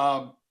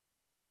 Hockey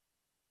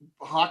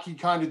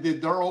kind of did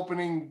their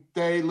opening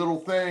day little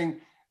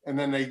thing, and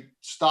then they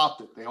stopped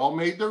it. They all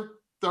made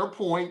their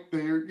point.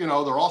 They're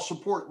all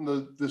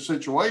supporting the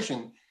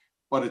situation,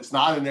 but it's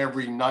not an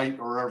every night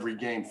or every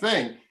game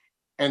thing.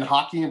 And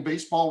hockey and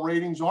baseball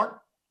ratings aren't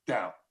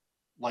down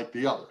like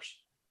the others.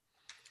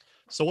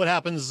 So what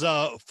happens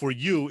for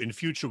you in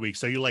future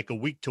weeks? Are you like a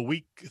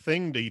week-to-week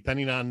thing,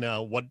 depending on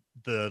what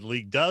the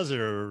league does,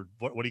 or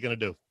what are you going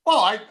to do? Well,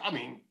 I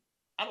mean,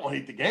 I don't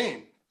hate the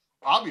game,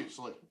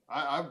 obviously.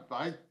 I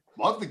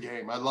love the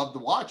game. I love to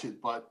watch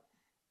it, but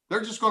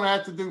they're just going to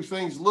have to do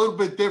things a little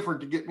bit different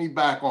to get me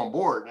back on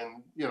board.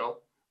 And,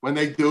 when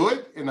they do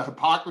it and the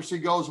hypocrisy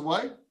goes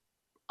away,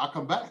 I'll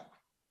come back.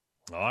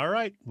 All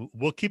right.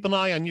 We'll keep an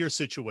eye on your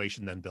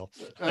situation then, Bill.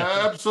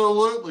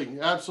 Absolutely.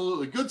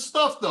 Absolutely. Good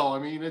stuff though. I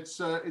mean, it's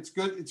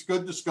good. It's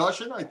good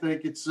discussion. I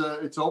think it's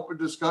open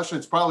discussion.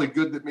 It's probably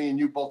good that me and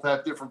you both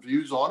have different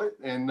views on it.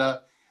 And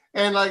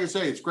like I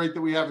say, it's great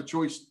that we have a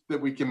choice that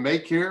we can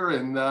make here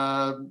and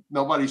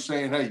nobody's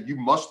saying, hey, you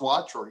must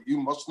watch or you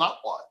must not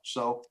watch.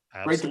 So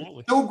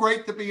absolutely. Still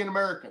great to be an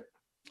American.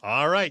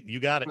 All right.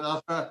 You got it.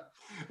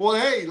 Well,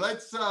 hey,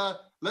 let's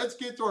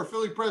get to our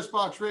Philly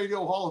Pressbox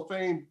Radio Hall of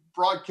Fame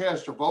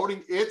broadcaster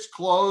voting. It's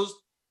closed.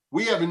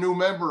 We have a new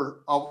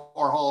member of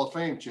our Hall of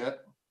Fame, Chet.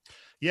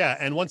 Yeah,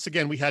 and once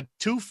again, we had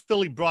two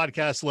Philly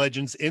broadcast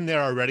legends in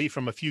there already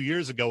from a few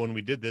years ago when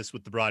we did this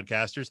with the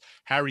broadcasters,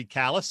 Harry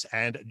Callis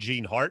and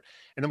Gene Hart.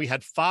 And then we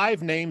had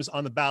 5 names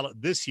on the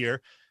ballot this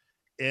year,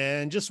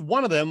 and just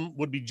one of them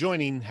would be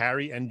joining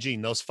Harry and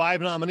Gene. Those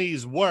 5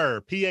 nominees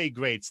were PA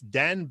greats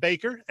Dan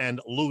Baker and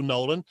Lou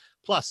Nolan,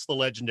 plus the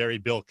legendary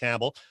Bill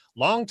Campbell,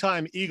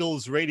 longtime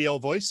Eagles radio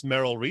voice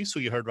Merrill Reese, who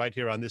you heard right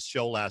here on this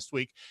show last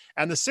week,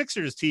 and the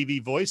Sixers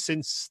TV voice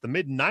since the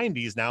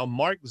mid-90s now,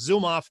 Mark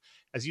Zumoff.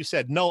 As you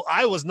said, no,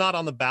 I was not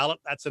on the ballot.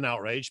 That's an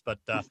outrage. But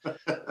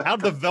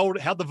how'd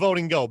the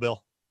voting go,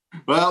 Bill?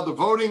 Well, the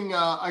voting,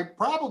 I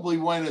probably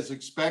went as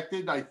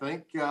expected. I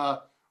think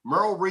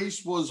Merrill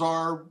Reese was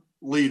our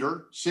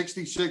leader,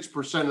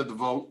 66% of the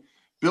vote.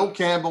 Bill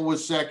Campbell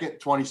was second,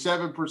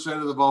 27%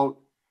 of the vote.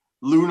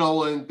 Lou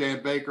Nolan,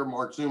 Dan Baker,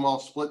 Mark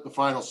Zumoff split the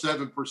final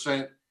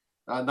 7%.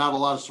 Not a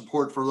lot of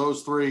support for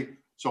those 3.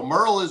 So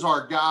Merrill is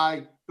our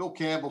guy. Bill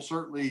Campbell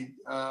certainly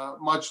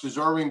much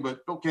deserving,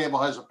 but Bill Campbell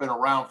hasn't been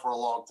around for a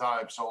long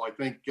time. So I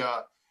think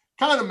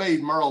kind of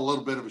made Merrill a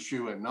little bit of a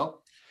shoe-in, no?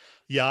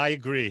 Yeah, I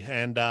agree.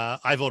 And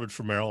I voted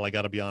for Merrill, I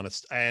got to be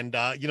honest. And,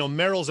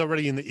 Merrill's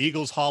already in the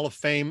Eagles Hall of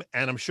Fame,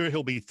 and I'm sure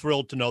he'll be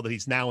thrilled to know that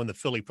he's now in the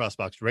Philly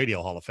Pressbox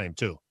Radio Hall of Fame,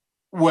 too.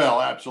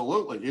 Well,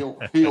 absolutely.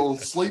 He'll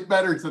sleep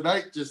better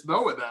tonight just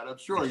knowing that. I'm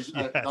sure Yes.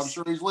 I'm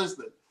sure he's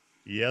listening.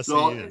 Yes,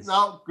 So, he is.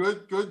 no,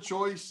 good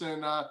choice.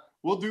 And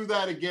we'll do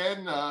that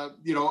again.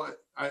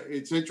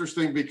 It's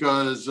interesting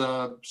because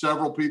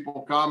several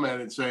people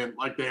commented saying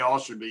like they all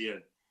should be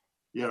in,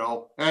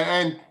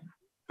 and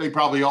they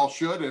probably all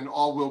should, and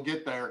all will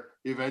get there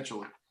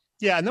eventually.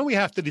 Yeah, and then we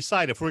have to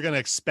decide if we're going to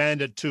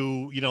expand it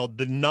to,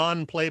 the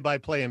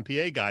non-play-by-play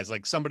MPA guys.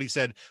 Like somebody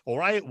said, well,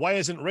 why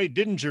isn't Ray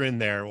Didinger in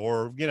there?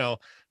 Or,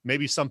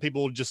 maybe some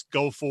people just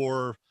go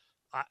for,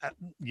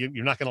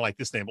 you're not going to like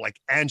this name, but like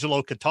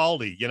Angelo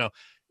Cataldi.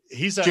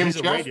 He's a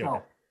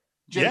radio.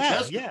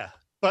 Yeah.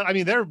 But I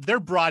mean, they're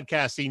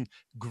broadcasting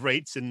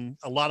greats in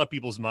a lot of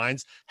people's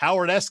minds.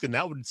 Howard Eskin,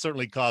 that would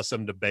certainly cause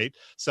some debate.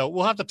 So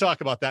we'll have to talk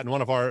about that in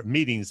one of our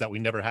meetings that we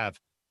never have.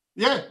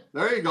 Yeah,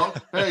 there you go.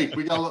 Hey,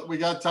 we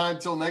got time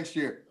till next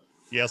year.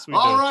 Yes, we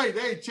All do. right.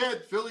 Hey,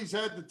 Chet, Phillies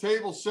had the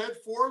table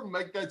set for them,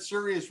 make that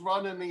serious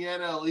run in the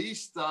NL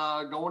East,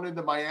 going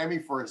into Miami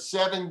for a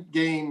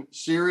 7-game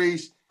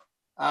series.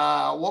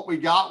 What we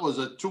got was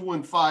a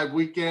 2-5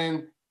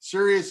 weekend,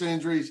 serious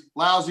injuries,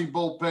 lousy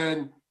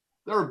bullpen.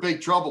 They're in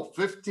big trouble.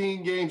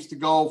 15 games to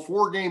go,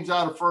 4 games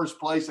out of first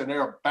place, and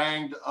they're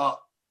banged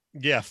up.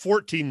 Yeah,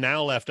 14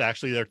 now left,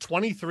 actually. They're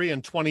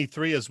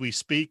 23-23 as we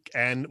speak.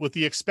 And with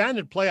the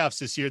expanded playoffs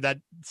this year, that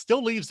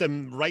still leaves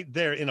them right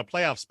there in a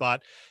playoff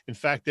spot. In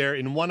fact, they're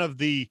in one of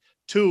the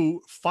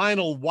 2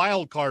 final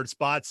wild card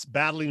spots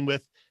battling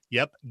with,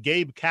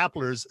 Gabe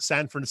Kapler's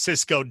San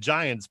Francisco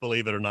Giants,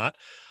 believe it or not.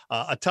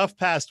 A tough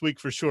past week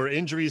for sure.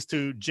 Injuries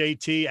to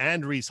JT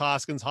and Rhys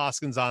Hoskins.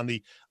 Hoskins on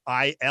the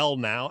IL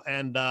now.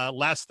 And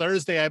last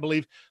Thursday, I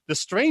believe, the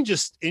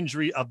strangest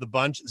injury of the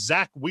bunch,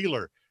 Zach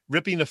Wheeler,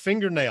 ripping a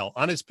fingernail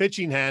on his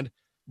pitching hand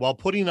while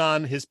putting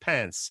on his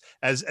pants.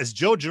 As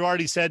Joe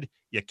Girardi said,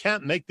 you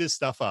can't make this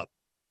stuff up.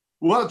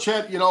 Well,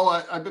 Chet,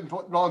 I've been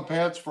putting on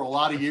pants for a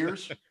lot of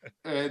years,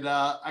 and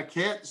I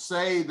can't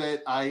say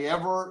that I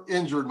ever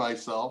injured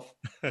myself,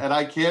 and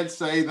I can't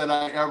say that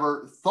I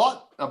ever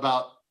thought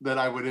about that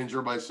I would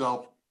injure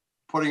myself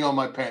putting on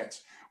my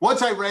pants.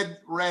 Once I read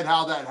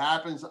how that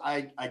happens,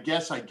 I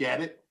guess I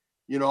get it.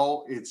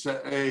 It's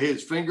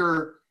his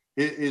finger.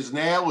 His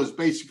nail is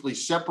basically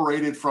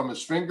separated from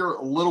his finger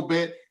a little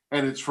bit,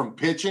 and it's from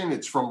pitching.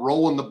 It's from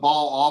rolling the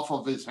ball off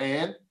of his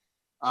hand.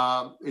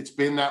 It's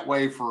been that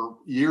way for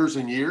years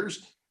and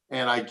years,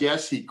 and I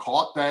guess he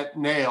caught that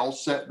nail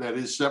that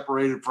is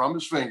separated from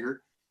his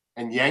finger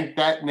and yanked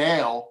that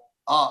nail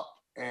up,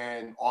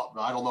 and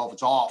I don't know if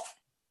it's off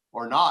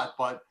or not,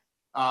 but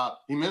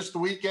he missed the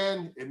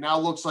weekend. It now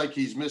looks like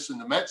he's missing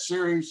the Mets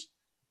series.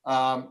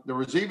 There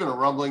was even a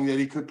rumbling that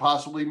he could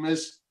possibly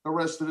miss the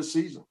rest of the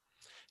season.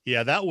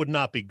 Yeah, that would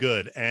not be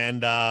good.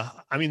 And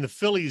the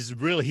Phillies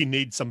really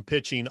need some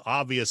pitching,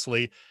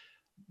 obviously.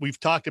 We've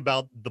talked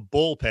about the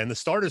bullpen. The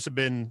starters have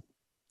been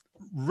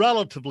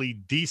relatively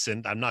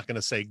decent. I'm not going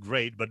to say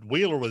great, but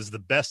Wheeler was the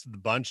best of the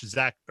bunch.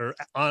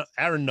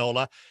 Aaron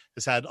Nola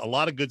has had a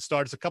lot of good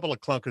starts, a couple of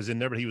clunkers in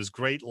there, but he was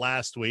great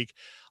last week.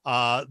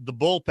 The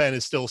bullpen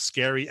is still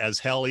scary as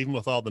hell, even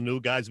with all the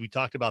new guys. We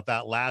talked about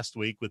that last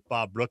week with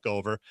Bob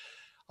Brookover.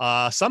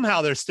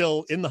 Somehow they're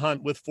still in the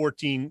hunt with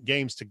 14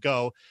 games to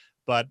go.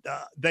 But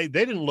they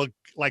didn't look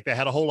like they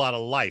had a whole lot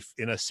of life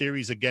in a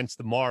series against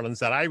the Marlins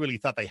that I really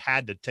thought they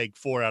had to take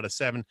 4 out of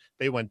 7.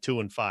 They went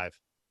 2-5.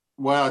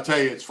 Well, I'll tell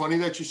you, it's funny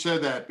that you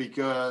said that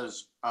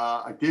because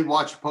I did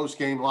watch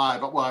post-game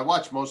live. Well, I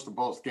watched most of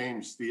both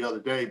games the other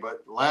day,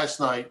 but last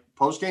night,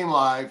 post-game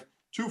live,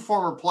 2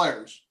 former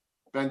players,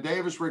 Ben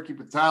Davis, Ricky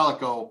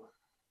Pitalico,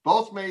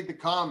 both made the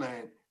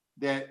comment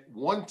that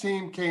one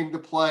team came to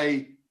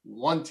play,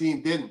 one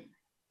team didn't.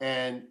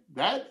 And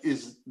that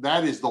is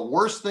the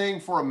worst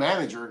thing for a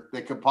manager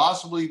that could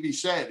possibly be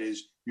said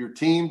is Your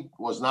team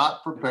was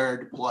not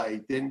prepared to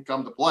play, didn't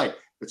come to play.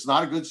 It's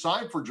not a good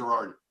sign for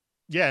Girardi.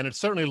 Yeah, and it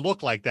certainly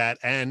looked like that.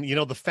 And,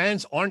 the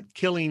fans aren't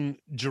killing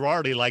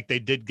Girardi like they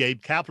did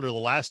Gabe Kapler the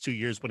last 2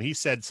 years when he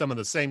said some of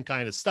the same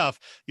kind of stuff,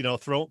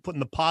 putting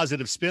the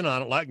positive spin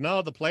on it. Like,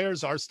 no, the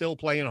players are still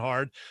playing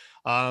hard.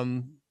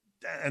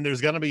 And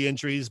there's going to be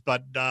injuries,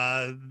 but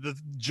the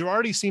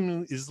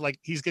Girardi is like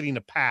he's getting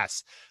a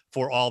pass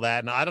for all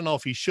that. And I don't know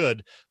if he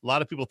should. A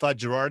lot of people thought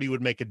Girardi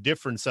would make a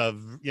difference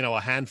of, a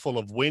handful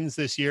of wins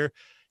this year.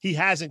 He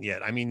hasn't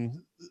yet. I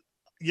mean,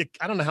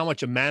 I don't know how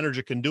much a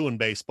manager can do in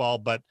baseball,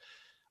 but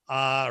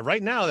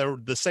right now they're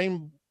the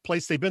same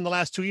place they've been the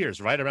last 2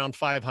 years, right around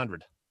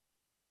 500.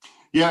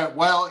 Yeah,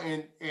 well,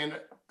 and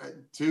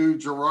to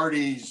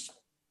Girardi's,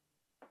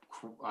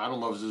 I don't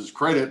know if it's his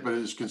credit, but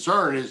his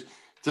concern is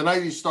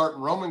tonight he's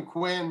starting Roman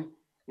Quinn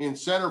in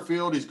center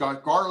field. He's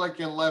got Garlick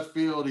in left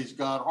field. He's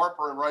got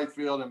Harper in right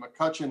field and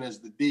McCutchen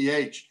as the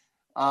DH.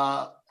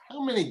 How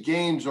many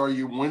games are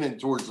you winning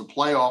towards the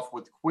playoff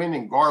with Quinn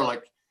and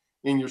Garlick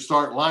in your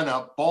start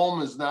lineup?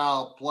 Bohm is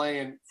now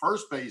playing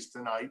first base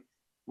tonight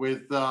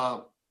with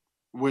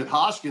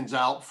Hoskins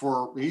out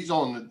he's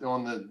on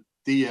the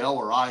DL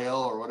or IL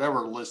or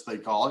whatever list they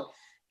call it.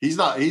 He's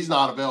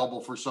not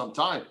available for some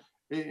time.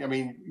 I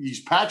mean,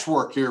 he's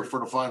patchwork here for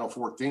the final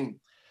 14.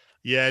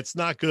 Yeah, it's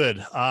not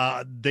good.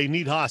 They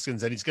need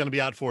Hoskins, and he's going to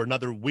be out for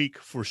another week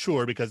for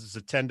sure because it's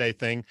a 10-day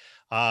thing.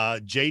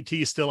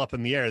 JT is still up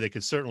in the air. They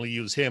could certainly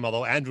use him,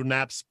 although Andrew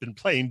Knapp's been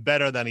playing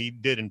better than he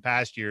did in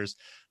past years.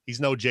 He's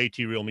no JT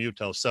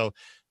Realmuto. So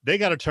they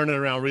got to turn it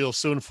around real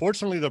soon.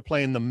 Fortunately, they're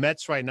playing the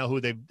Mets right now,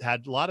 who they've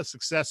had a lot of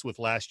success with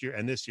last year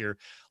and this year.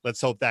 Let's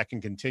hope that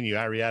can continue.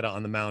 Arrieta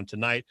on the mound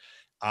tonight.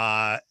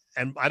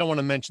 And I don't want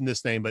to mention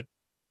this name, but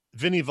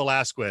Vinny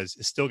Velasquez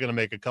is still going to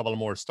make a couple of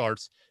more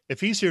starts.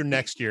 If he's here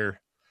next year,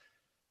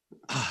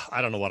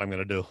 I don't know what I'm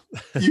going to do.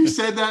 You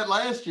said that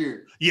last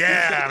year.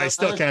 Yeah, I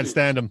still can't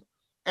stand him.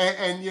 And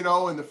and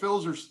the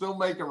Phils are still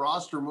making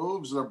roster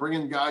moves. They're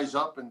bringing guys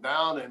up and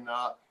down, and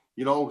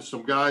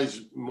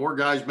more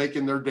guys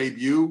making their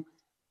debut.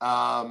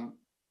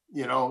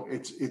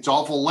 It's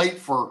awful late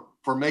for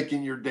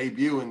making your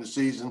debut in the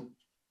season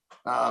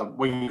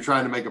when you're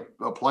trying to make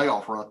a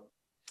playoff run.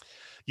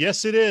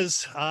 Yes, it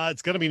is.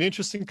 It's going to be an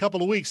interesting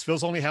couple of weeks.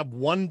 Phils only have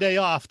 1 day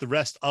off the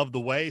rest of the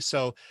way,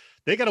 so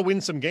they got to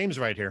win some games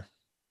right here.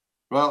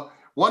 Well,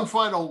 one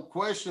final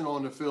question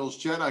on the Phils,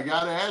 Chet. I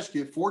got to ask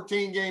you,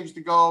 14 games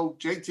to go.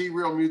 JT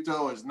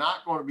Realmuto is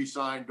not going to be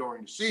signed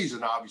during the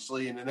season,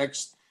 obviously, in the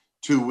next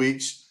 2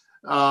 weeks.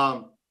 They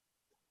got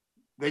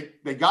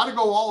to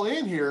go all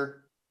in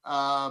here.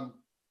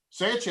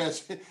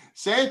 Sanchez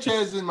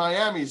in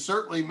Miami is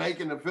certainly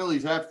making the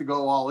Phillies have to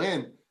go all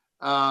in.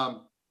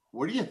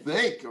 What do you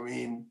think? I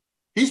mean,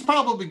 he's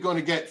probably going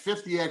to get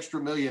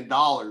 $50 million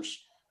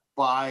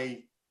by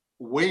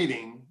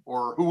waiting,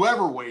 or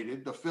whoever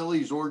waited, the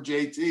Phillies or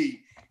JT,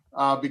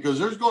 because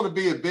there's going to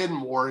be a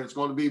bidding war, and it's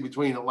going to be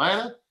between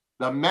Atlanta,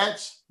 the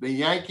Mets, the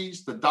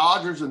Yankees, the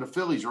Dodgers, and the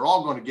Phillies are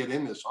all going to get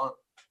in this hunt.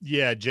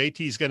 Yeah,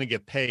 JT's going to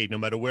get paid no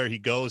matter where he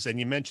goes. And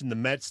you mentioned the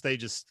Mets. They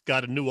just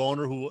got a new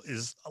owner who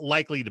is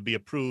likely to be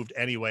approved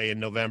anyway in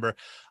November.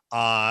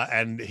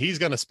 And he's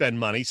going to spend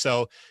money.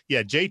 So,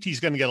 yeah, JT's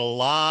going to get a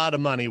lot of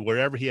money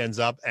wherever he ends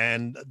up.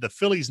 And the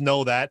Phillies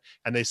know that.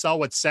 And they saw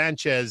what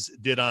Sanchez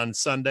did on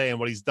Sunday and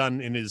what he's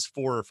done in his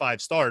 4 or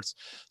 5 starts.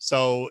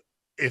 So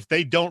if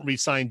they don't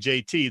re-sign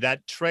JT,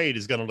 that trade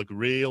is going to look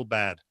real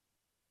bad.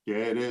 Yeah,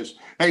 it is.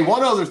 Hey,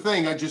 one other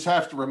thing, I just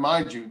have to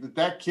remind you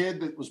that kid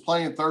that was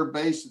playing third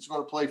base that's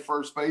going to play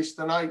first base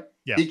tonight,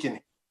 he can.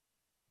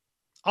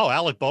 Oh,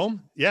 Alec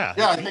Bohm? Yeah.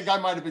 Yeah, I think I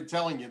might have been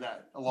telling you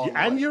that along the way.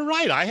 And you're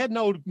right. I had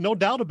no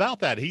doubt about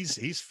that.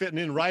 He's fitting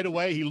in right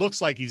away. He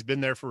looks like he's been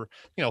there for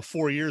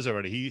 4 years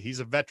already. He's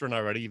a veteran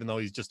already, even though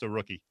he's just a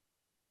rookie.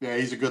 Yeah,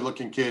 he's a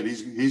good-looking kid.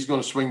 He's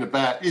going to swing the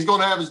bat. He's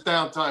going to have his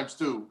down times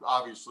too,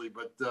 obviously,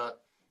 but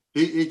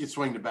he can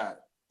swing the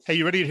bat. Hey,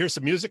 you ready to hear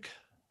some music?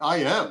 I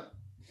am.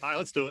 All right,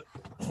 let's do it.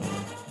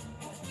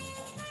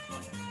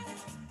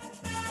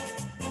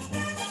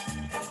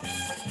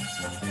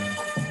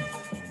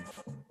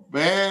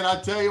 Man,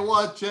 I tell you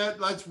what, Chet,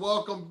 let's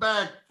welcome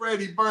back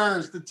Freddie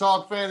Burns to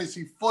talk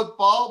fantasy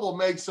football. We'll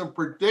make some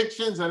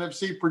predictions,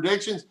 NFC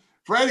predictions.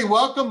 Freddie,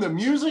 welcome. The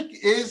music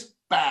is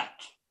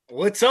back.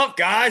 What's up,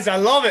 guys? I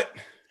love it.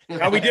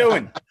 How we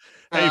doing?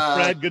 Hey,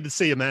 Fred, good to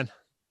see you, man.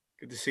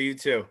 Good to see you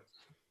too.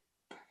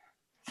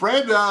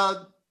 Fred,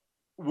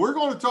 we're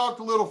going to talk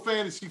a little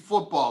fantasy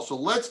football. So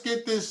let's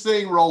get this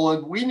thing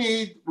rolling.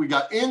 We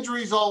got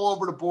injuries all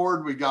over the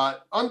board. We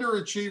got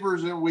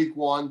underachievers in week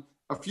 1,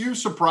 a few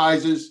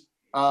surprises.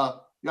 I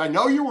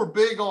know you were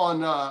big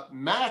on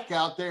Mac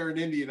out there in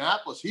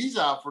Indianapolis. He's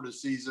out for the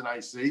season, I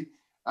see.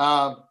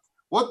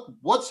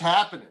 What's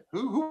happening?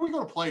 Who are we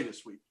going to play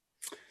this week?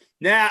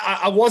 Nah,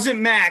 I wasn't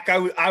Mac.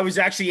 I was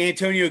actually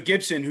Antonio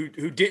Gibson,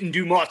 who didn't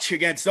do much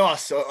against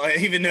us,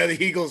 even though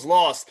the Eagles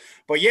lost.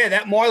 But, yeah,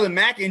 that Marlon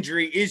Mack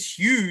injury is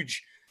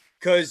huge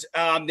because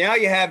now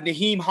you have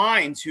Naheem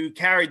Hines, who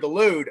carried the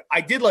load.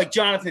 I did like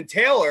Jonathan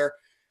Taylor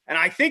And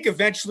I think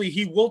eventually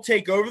he will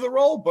take over the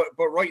role, but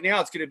right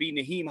now it's going to be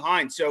Naheem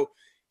Hines. So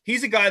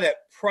he's a guy that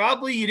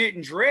probably you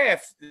didn't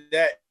draft,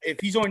 that if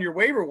he's on your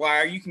waiver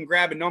wire, you can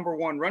grab a number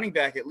one running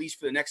back at least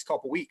for the next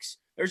couple weeks.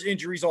 There's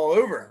injuries all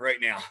over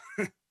right now.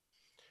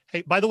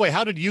 Hey, by the way,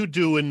 how did you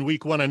do in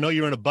week one? I know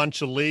you're in a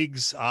bunch of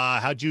leagues.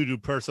 How'd you do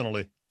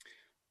personally?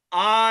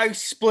 I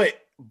split,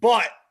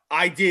 but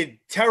I did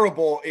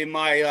terrible in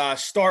my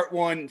start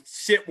one,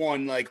 sit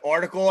one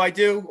article I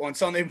do on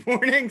Sunday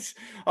mornings.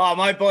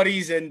 My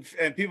buddies and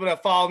people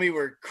that follow me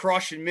were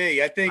crushing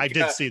me. I think I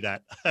did see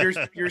that.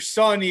 your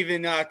son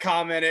even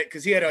commented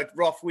because he had a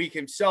rough week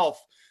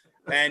himself.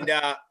 And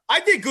I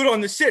did good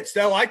on the sits,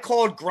 though. I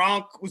called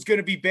Gronk was going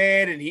to be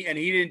bad, and he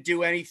didn't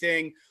do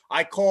anything.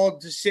 I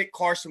called to sit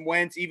Carson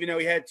Wentz, even though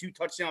he had 2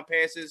 touchdown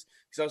passes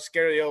because I was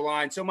scared of the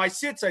O-line. So my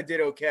sits, I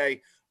did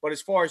okay. But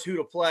as far as who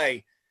to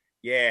play,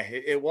 yeah,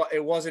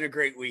 it wasn't a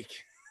great week.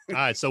 All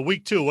right, so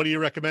week 2, what do you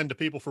recommend to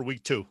people for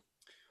week 2?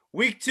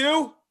 Week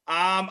 2,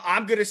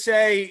 I'm going to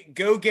say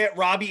go get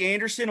Robbie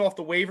Anderson off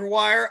the waiver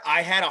wire.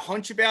 I had a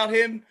hunch about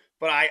him,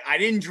 but I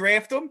didn't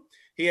draft him.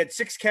 He had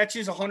 6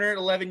 catches,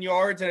 111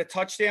 yards, and a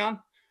touchdown.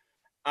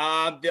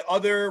 The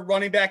other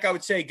running back, I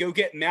would say go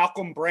get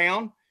Malcolm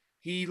Brown.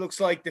 He looks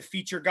like the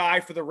feature guy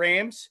for the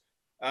Rams.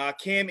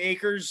 Cam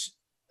Akers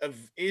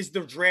is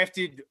the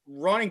drafted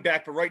running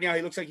back, but right now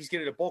he looks like he's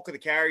getting the bulk of the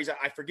carries.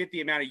 I forget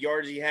the amount of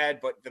yards he had,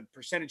 but the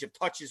percentage of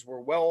touches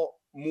were well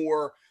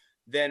more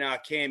than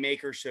Cam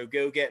Akers. So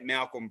go get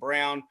Malcolm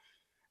Brown.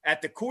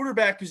 At the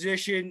quarterback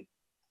position,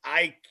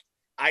 I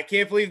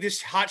can't believe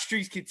this hot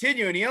streak's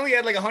continuing. He only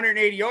had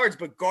 180 yards,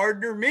 but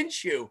Gardner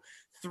Minshew,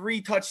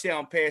 3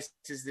 touchdown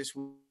passes this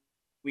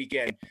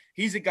weekend.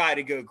 He's a guy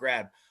to go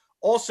grab.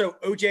 Also,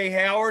 O.J.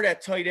 Howard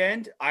at tight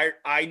end.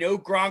 I know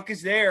Gronk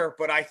is there,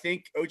 but I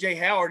think O.J.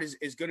 Howard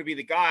is going to be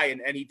the guy,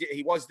 and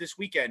he was this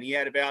weekend. He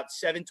had about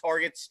 7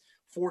 targets,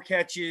 4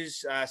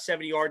 catches,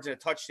 70 yards, and a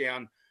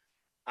touchdown.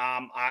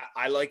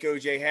 I like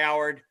O.J.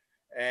 Howard.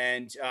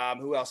 And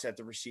who else at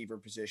the receiver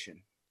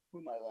position? Who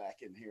am I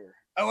lacking here?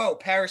 Oh,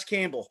 Paris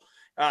Campbell.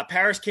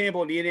 Paris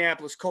Campbell in the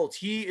Indianapolis Colts.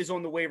 He is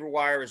on the waiver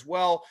wire as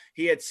well.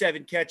 He had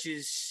 7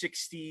 catches,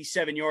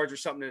 67 yards or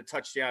something, and a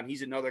touchdown.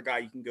 He's another guy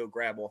you can go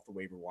grab off the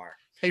waiver wire.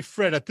 Hey,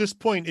 Fred, at this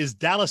point, is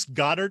Dallas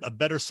Goedert a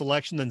better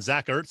selection than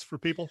Zach Ertz for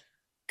people?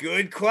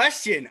 Good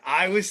question.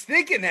 I was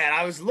thinking that.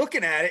 I was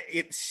looking at it.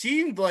 It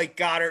seemed like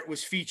Goddard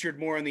was featured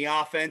more in the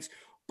offense,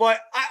 but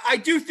I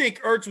do think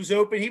Ertz was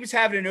open. He was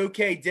having an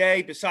okay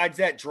day besides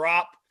that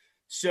drop.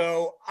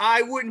 So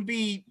I wouldn't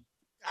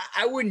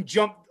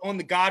jump on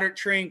the Goddard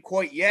train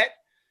quite yet,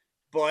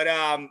 but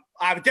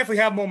I would definitely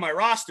have him on my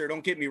roster.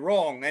 Don't get me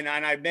wrong. And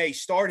I may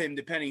start him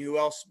depending who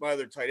else my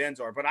other tight ends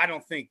are, but I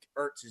don't think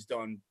Ertz is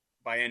done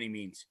by any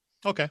means.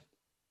 Okay.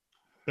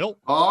 Bill?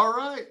 All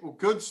right. Well,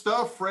 good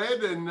stuff,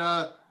 Fred. And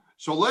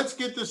so let's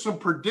get to some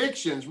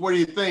predictions. What do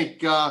you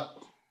think?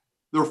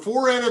 There are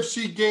 4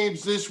 NFC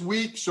games this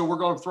week, so we're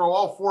going to throw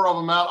all 4 of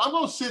them out. I'm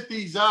going to sit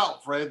these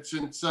out, Fred,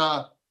 since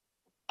I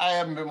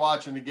haven't been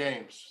watching the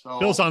games. So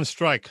Bill's on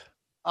strike.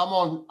 I'm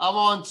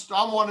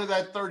one of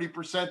that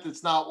 30%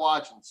 that's not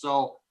watching.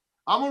 So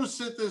I'm going to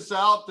sit this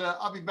out.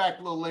 I'll be back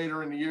a little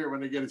later in the year when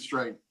they get it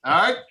straight.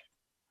 All right.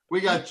 We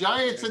got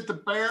Giants at the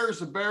Bears.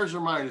 The Bears are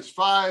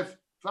 -5.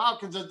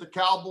 Falcons at the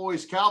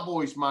Cowboys.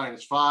 Cowboys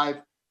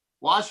 -5.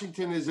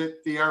 Washington is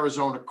at the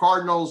Arizona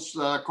Cardinals.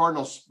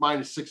 Cardinals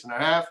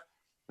 -6.5.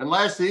 And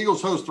last, the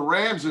Eagles host the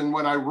Rams. And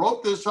when I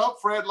wrote this up,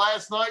 Fred,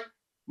 last night,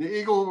 the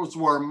Eagles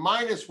were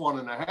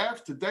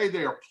 -1.5. Today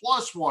they are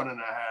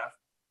 +1.5.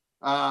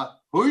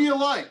 Who you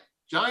like?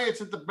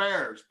 Giants at the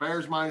Bears.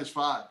 Bears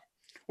 -5.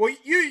 Well,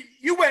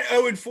 you went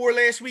 0-4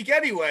 last week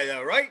anyway,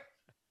 though, right?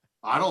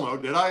 I don't know.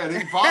 Did I? I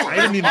didn't follow. I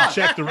didn't even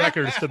check the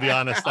records, to be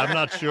honest. I'm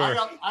not sure.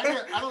 I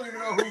don't even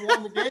know who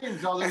won the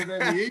games other than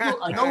the Eagles.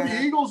 I know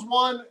the Eagles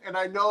won, and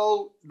I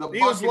know the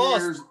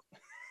Buccaneers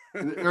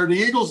or the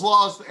Eagles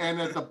lost, and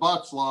that the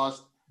Bucs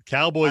lost.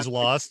 Cowboys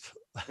lost,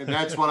 and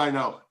that's what I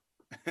know.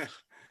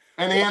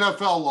 And the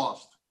NFL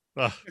lost.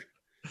 All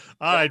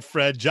right,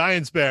 Fred.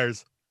 Giants,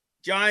 Bears.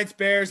 Giants,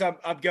 Bears.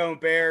 I'm going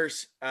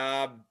Bears.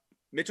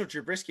 Mitchell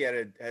Trubisky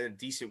had a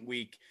decent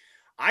week.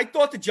 I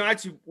thought the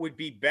Giants would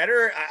be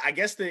better. I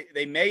guess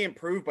they may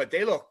improve, but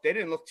they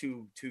didn't look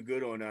too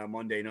good on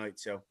Monday night.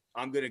 So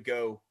I'm going to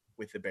go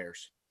with the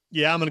Bears.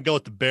 Yeah, I'm going to go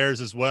with the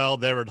Bears as well.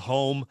 They're at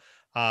home.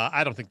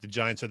 I don't think the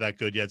Giants are that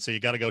good yet, so you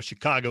got to go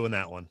Chicago in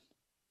that one.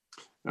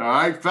 All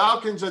right,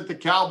 Falcons at the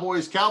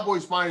Cowboys.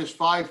 Cowboys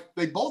 -5.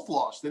 They both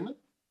lost, didn't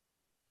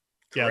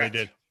they? Yeah, they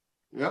did.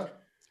 Yeah.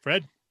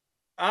 Fred?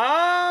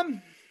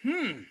 I'm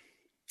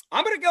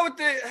going to go with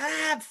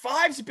the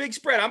 5's a big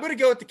spread. I'm going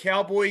to go with the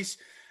Cowboys.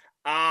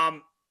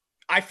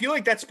 I feel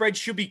like that spread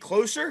should be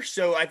closer.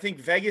 So I think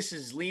Vegas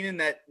is leaning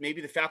that maybe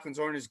the Falcons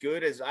aren't as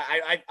good as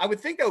I would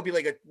think that would be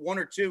like a 1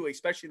 or 2,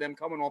 especially them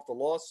coming off the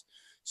loss.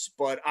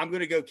 But I'm going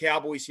to go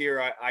Cowboys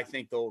here. I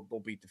think they'll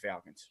beat the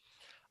Falcons.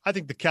 I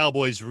think the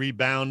Cowboys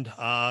rebound.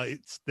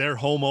 It's their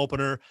home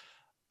opener.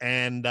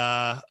 And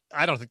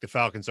I don't think the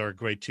Falcons are a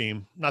great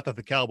team. Not that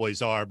the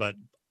Cowboys are, but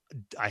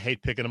I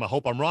hate picking them. I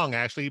hope I'm wrong,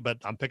 actually, but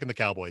I'm picking the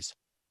Cowboys.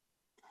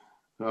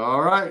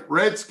 All right.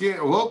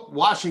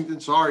 Washington.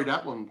 Sorry,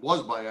 that one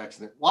was by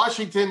accident.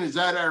 Washington is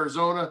at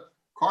Arizona.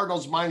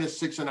 Cardinals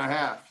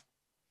 -6.5.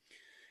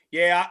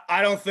 Yeah,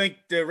 I don't think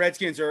the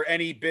Redskins are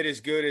any bit as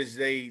good as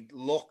they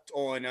looked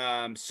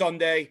on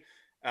Sunday.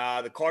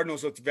 The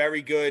Cardinals looked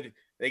very good.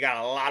 They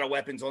got a lot of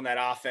weapons on that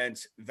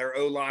offense. Their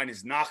O-line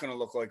is not going to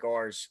look like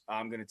ours.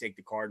 I'm going to take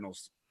the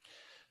Cardinals.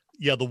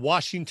 Yeah, the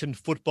Washington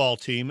football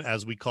team,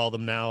 as we call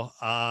them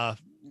now,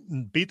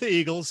 beat the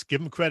Eagles. Give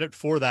them credit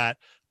for that,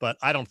 but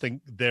I don't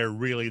think they're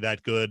really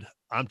that good.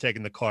 I'm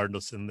taking the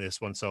Cardinals in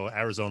this one, so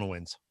Arizona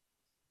wins.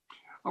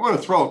 I'm going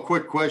to throw a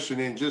quick question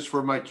in just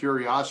for my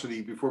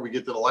curiosity before we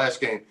get to the last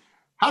game.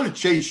 How did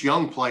Chase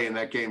Young play in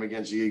that game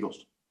against the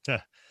Eagles?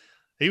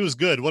 He was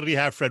good. What did he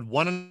have, Fred?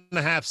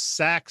 1.5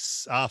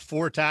 sacks,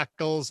 4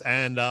 tackles,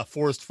 and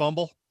forced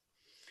fumble.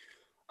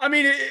 I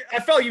mean, I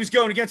felt he was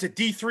going against a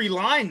D3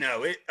 line,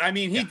 though.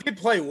 He did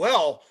play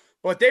well,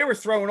 but they were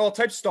throwing all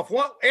types of stuff.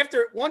 I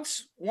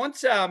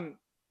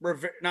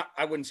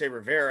wouldn't say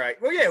Rivera.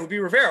 Well, yeah, it would be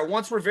Rivera.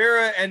 Once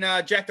Rivera and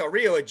Jack Del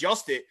Rio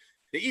adjusted,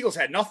 the Eagles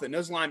had nothing.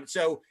 Those linemen.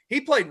 So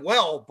he played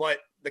well, but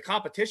the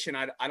competition,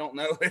 I don't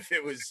know if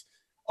it was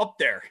up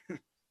there.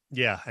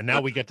 Yeah, and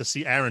now we get to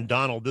see Aaron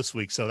Donald this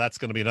week, so that's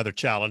going to be another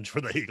challenge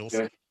for the Eagles.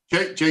 Yeah.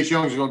 Chase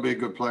Young is going to be a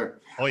good player.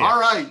 Oh, yeah. All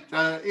right.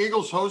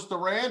 Eagles host the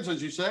Rams,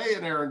 as you say,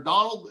 and Aaron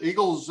Donald.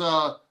 Eagles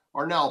are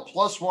now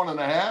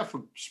 +1.5.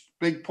 A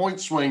big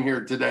point swing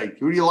here today.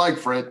 Who do you like,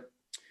 Fred?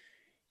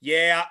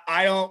 Yeah,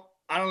 I don't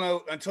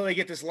know until they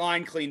get this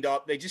line cleaned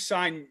up. They just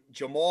signed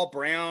Jamal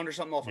Brown or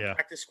something off a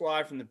practice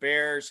squad from the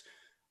Bears.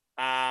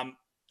 I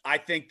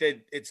think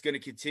that it's going to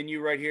continue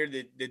right here.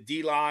 The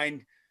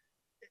D-line,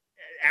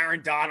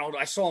 Aaron Donald,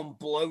 I saw him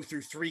blow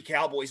through 3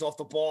 Cowboys off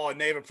the ball, and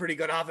they have a pretty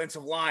good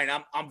offensive line.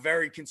 I'm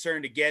very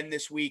concerned again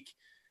this week.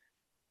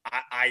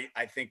 I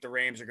think the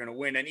Rams are going to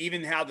win. And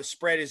even how the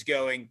spread is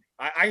going,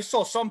 I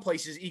saw some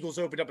places Eagles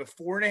opened up at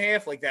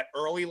 4.5, like that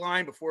early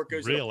line before it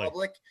goes to the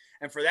public.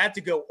 And for that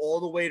to go all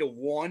the way to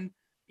 1,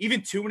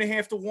 even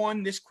 2.5 to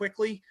 1 this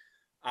quickly,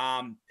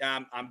 I'm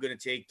going to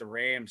take the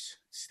Rams.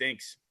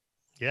 Stinks.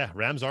 Yeah,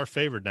 Rams are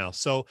favored now.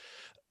 So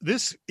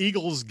this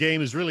Eagles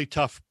game is really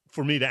tough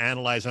for me to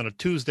analyze on a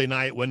Tuesday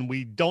night when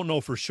we don't know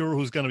for sure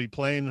who's going to be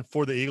playing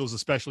for the Eagles,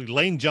 especially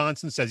Lane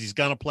Johnson says he's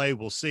going to play.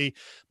 We'll see.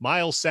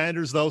 Miles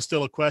Sanders, though,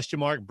 still a question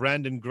mark.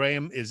 Brandon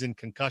Graham is in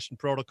concussion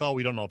protocol.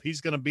 We don't know if he's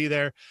going to be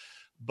there.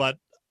 But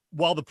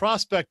while the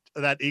prospect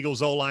of that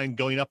Eagles O-line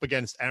going up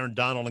against Aaron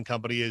Donald and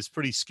company is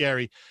pretty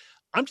scary,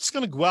 I'm just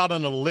going to go out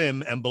on a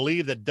limb and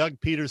believe that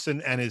Doug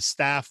Peterson and his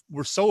staff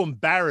were so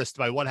embarrassed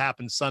by what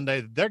happened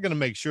Sunday. They're going to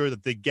make sure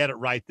that they get it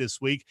right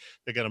this week.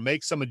 They're going to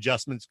make some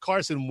adjustments.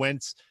 Carson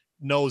Wentz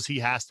knows he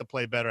has to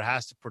play better,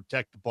 has to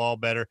protect the ball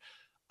better.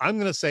 I'm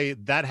going to say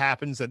that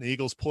happens and the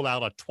Eagles pull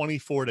out a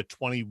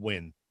 24-20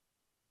 win.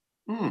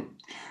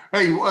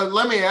 Hey,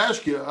 let me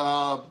ask you,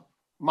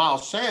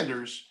 Miles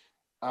Sanders,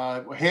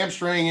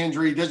 hamstring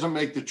injury, doesn't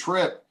make the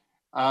trip.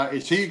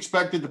 Is he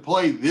expected to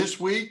play this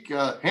week?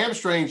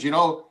 Hamstrings,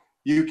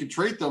 you can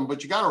treat them,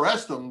 but you got to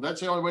rest them.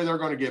 That's the only way they're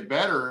going to get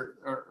better,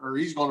 or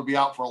he's going to be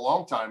out for a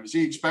long time. Is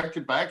he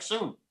expected back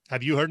soon?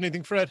 Have you heard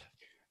anything, Fred?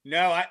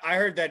 No, I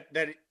heard that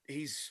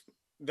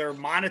they're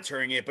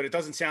monitoring it, but it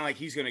doesn't sound like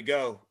he's going to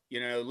go.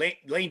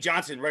 Lane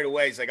Johnson right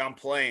away is like, I'm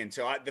playing.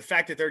 So the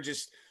fact that they're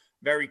just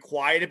very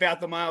quiet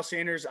about the Miles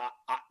Sanders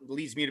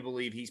leads me to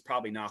believe he's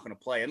probably not going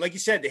to play. And like you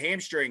said, the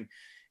hamstring,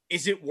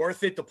 is it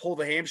worth it to pull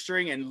the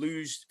hamstring and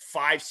lose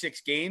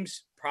 5-6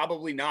 games?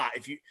 Probably not.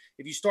 If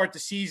you start the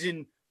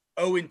season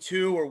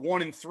 0-2 or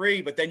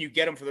 1-3, but then you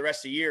get them for the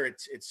rest of the year,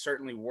 it's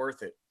certainly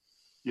worth it.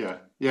 Yeah,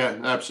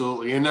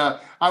 absolutely. And I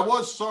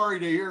was sorry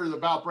to hear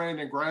about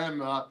Brandon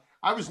Graham.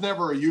 I was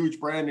never a huge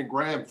Brandon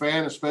Graham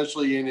fan,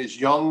 especially in his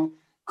young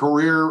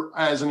career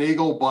as an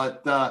Eagle,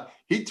 but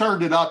he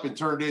turned it up and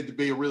turned in to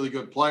be a really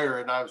good player.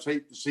 And I was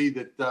hate to see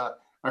that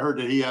I heard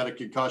that he had a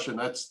concussion.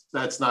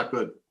 That's not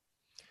good.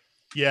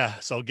 Yeah,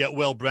 so get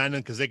well,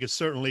 Brandon, because they could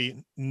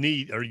certainly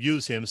need or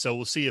use him. So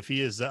we'll see if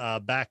he is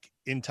back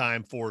in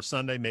time for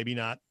Sunday. Maybe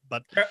not.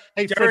 But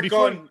hey,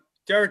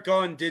 Derek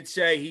Gunn did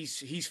say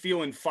he's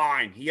feeling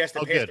fine. He has to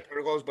pass the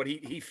protocols, but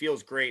he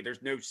feels great.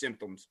 There's no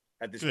symptoms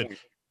at this point.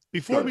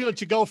 Before we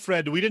let you go,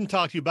 Fred, we didn't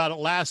talk to you about it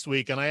last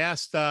week, and I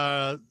asked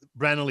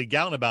Brandon Lee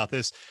Gowton about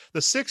this.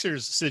 The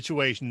Sixers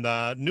situation,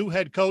 the new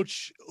head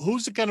coach,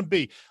 who's it going to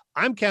be?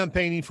 I'm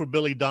campaigning for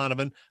Billy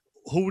Donovan.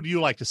 Who would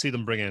you like to see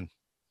them bring in?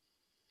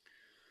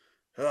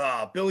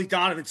 Billy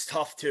Donovan's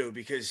tough too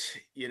because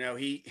he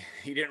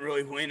didn't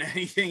really win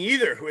anything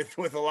either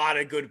with a lot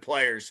of good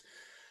players.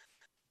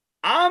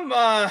 I'm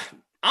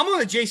on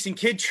the Jason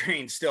Kidd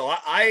train still.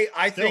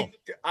 I think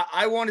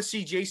I want to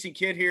see Jason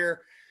Kidd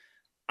here.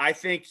 I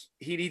think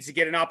he needs to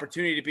get an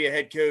opportunity to be a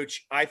head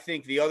coach. I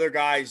think the other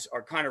guys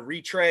are kind of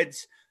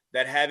retreads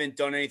that haven't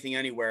done anything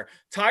anywhere.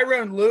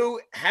 Tyronn Lue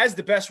has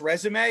the best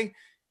resume,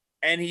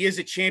 and he is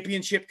a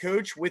championship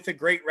coach with a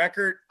great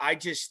record.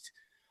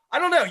 I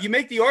don't know. You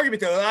make the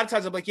argument though. A lot of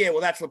times I'm like, yeah, well,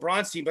 that's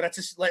LeBron's team, but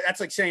that's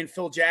like saying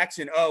Phil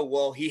Jackson. Oh,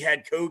 well, he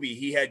had Kobe,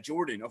 he had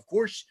Jordan. Of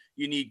course,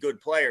 you need good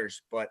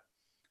players, but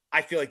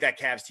I feel like that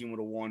Cavs team would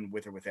have won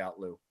with or without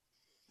Lou.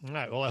 All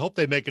right. Well, I hope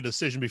they make a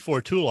decision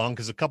before too long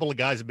because a couple of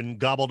guys have been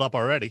gobbled up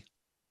already.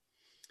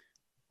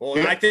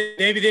 Well, I think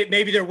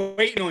maybe they're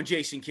waiting on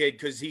Jason Kidd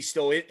because he's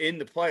still in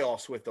the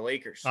playoffs with the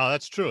Lakers. Oh,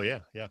 that's true.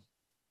 Yeah.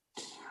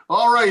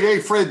 All right. Hey,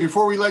 Fred,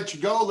 before we let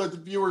you go, let the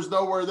viewers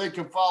know where they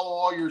can follow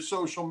all your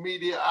social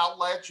media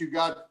outlets. You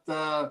got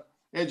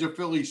Edge of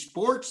Philly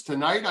Sports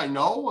tonight, I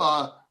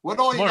know. What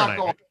all you got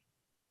going?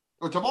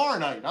 Or tomorrow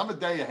night. I'm a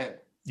day ahead.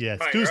 Yeah,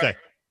 it's Tuesday. Right.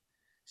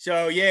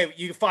 So, yeah,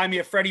 you can find me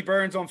at Freddie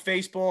Burns on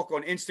Facebook,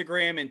 on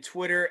Instagram, and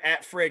Twitter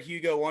at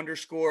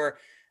FredHugo_.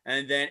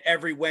 And then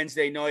every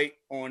Wednesday night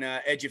on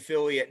Edge of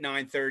Philly at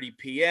 9:30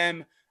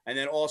 p.m. And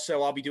then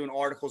also I'll be doing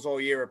articles all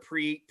year, a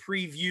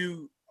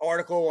preview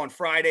article on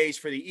Fridays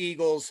for the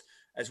Eagles,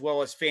 as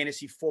well as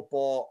fantasy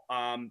football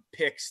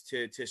picks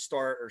to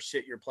start or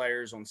sit your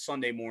players on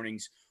Sunday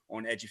mornings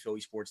on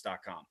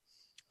edgeofphillysports.com.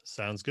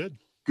 Sounds good.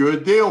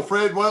 Good deal,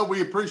 Fred. Well,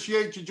 we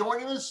appreciate you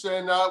joining us,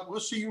 and we'll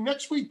see you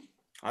next week.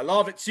 I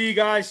love it. See you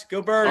guys.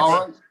 Go Birds.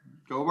 All right.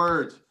 Go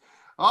Birds.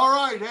 All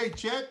right. Hey,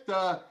 Chet,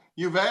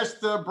 you've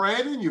asked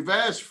Brandon, you've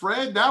asked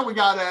Fred. Now we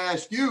got to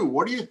ask you,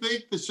 what do you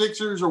think the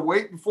Sixers are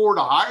waiting for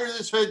to hire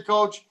this head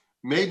coach?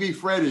 Maybe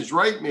Fred is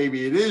right.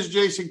 Maybe it is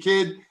Jason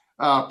Kidd.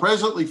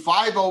 Presently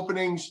 5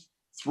 openings.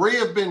 3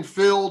 have been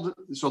filled.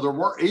 So there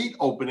were 8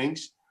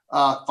 openings.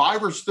 5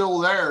 are still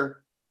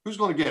there. Who's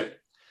going to get it?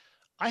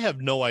 I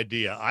have no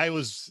idea. I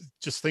was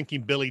just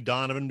thinking Billy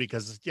Donovan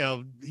because,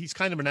 he's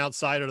kind of an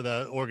outsider to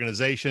the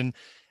organization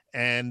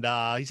and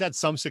he's had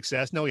some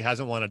success. No, he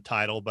hasn't won a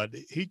title, but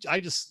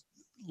I just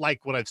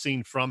like what I've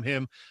seen from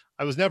him.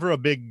 I was never a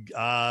big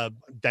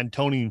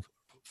D'Antoni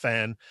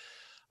fan.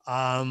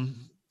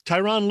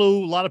 Tyronn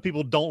Lue, a lot of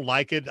people don't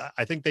like it.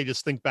 I think they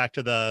just think back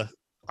to the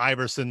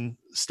Iverson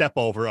step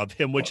over of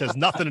him, which has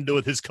nothing to do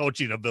with his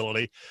coaching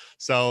ability.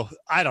 So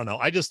I don't know.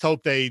 I just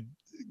hope they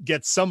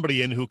get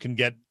somebody in who can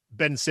get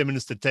Ben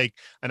Simmons to take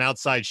an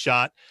outside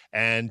shot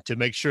and to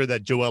make sure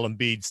that Joel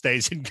Embiid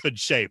stays in good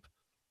shape.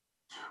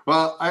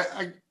 Well,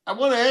 I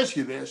want to ask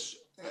you this,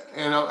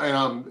 and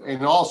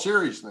in all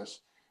seriousness,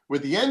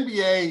 with the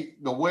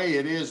NBA the way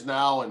it is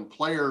now and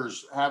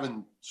players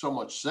having so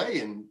much say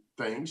in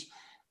things,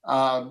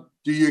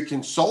 do you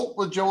consult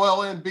with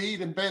Joel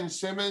Embiid and Ben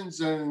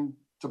Simmons and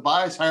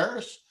Tobias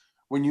Harris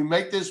when you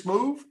make this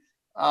move?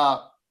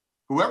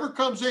 Whoever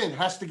comes in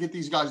has to get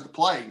these guys to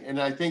play.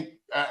 And I think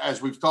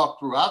as we've talked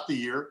throughout the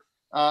year,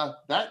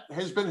 that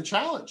has been a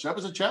challenge. That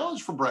was a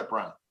challenge for Brett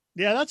Brown.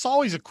 Yeah, that's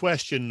always a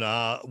question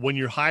when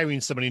you're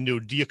hiring somebody new.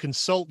 Do you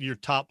consult your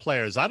top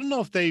players? I don't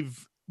know if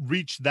they've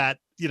reached that,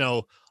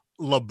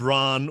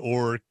 LeBron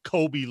or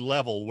Kobe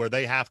level where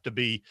they have to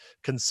be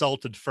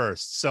consulted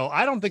first. So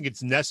I don't think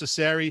it's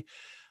necessary,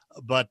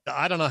 but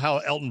I don't know how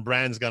Elton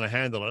Brand's going to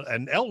handle it.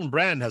 And Elton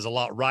Brand has a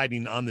lot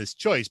riding on this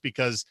choice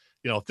because,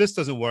 if this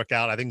doesn't work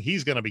out, I think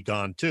he's going to be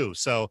gone too.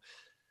 So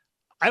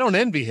I don't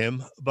envy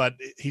him, but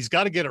he's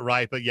got to get it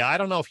right. But yeah, I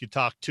don't know if you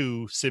talk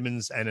to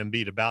Simmons and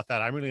Embiid about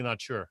that. I'm really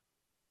not sure.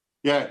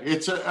 Yeah,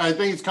 I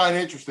think it's kind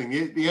of interesting.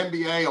 The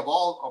NBA of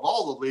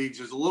all the leagues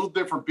is a little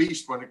different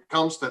beast when it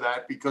comes to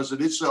that because it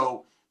is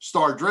so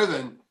star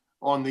driven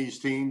on these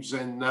teams,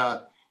 and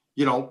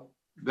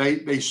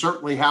they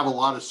certainly have a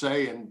lot to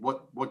say in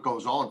what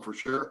goes on for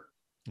sure.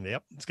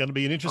 Yep, it's going to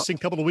be an interesting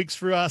couple of weeks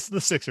for us,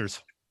 the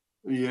Sixers.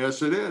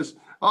 Yes, it is.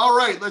 All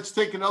right, let's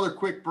take another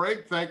quick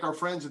break. Thank our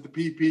friends at the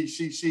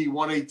PPCC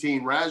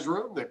 118 Raz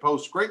Room. They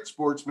post great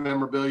sports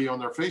memorabilia on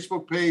their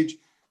Facebook page,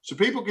 so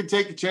people can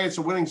take a chance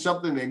of winning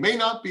something they may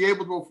not be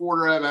able to afford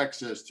or have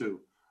access to.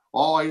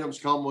 All items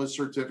come with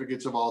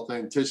certificates of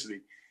authenticity.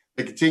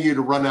 They continue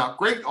to run out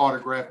great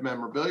autographed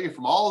memorabilia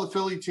from all the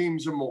Philly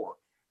teams and more.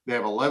 They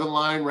have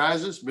 11-line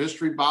Razes,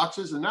 mystery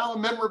boxes, and now a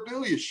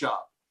memorabilia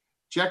shop.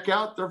 Check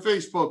out their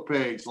Facebook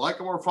page. Like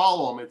them or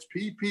follow them. It's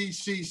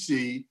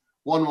PPCC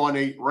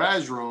 118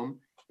 Raz Room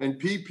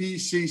and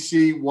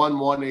PPCC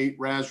 118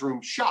 Raz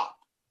Room Shop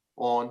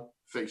on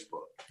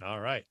Facebook. All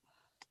right.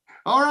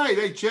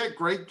 Hey, Chet,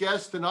 great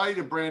guest tonight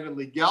of Brandon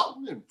Lee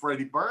Gowton and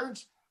Freddie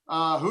Burns.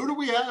 Who do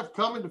we have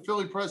coming to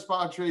Philly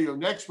Pressbox Radio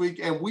next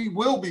week? And we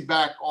will be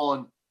back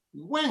on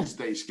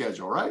Wednesday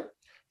schedule, right?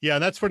 Yeah,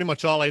 that's pretty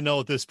much all I know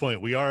at this point.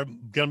 We are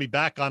going to be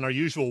back on our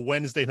usual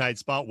Wednesday night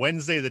spot,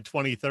 Wednesday the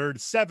 23rd,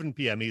 7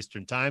 p.m.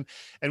 Eastern time.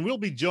 And we'll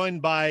be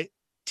joined by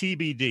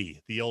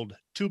TBD, the old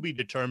to be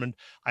determined.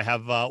 I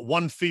have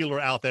one feeler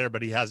out there,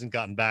 but he hasn't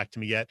gotten back to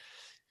me yet.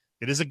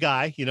 It is a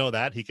guy,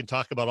 that. He can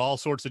talk about all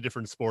sorts of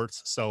different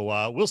sports.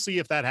 So we'll see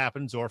if that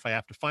happens, or if I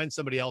have to find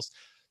somebody else,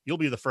 you'll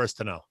be the first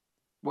to know.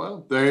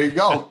 Well, there you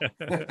go.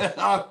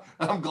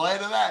 I'm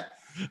glad of that.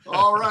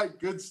 All right,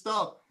 good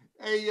stuff.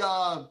 Hey,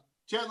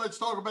 Chad, let's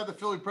talk about the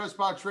Philly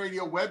Pressbox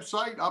Radio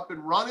website up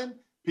and running.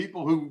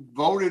 People who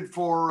voted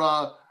for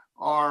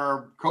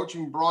our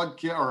coaching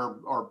broadcast or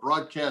our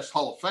broadcast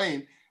Hall of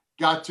Fame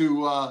got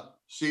to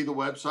see the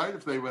website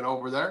if they went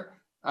over there.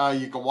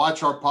 You can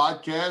watch our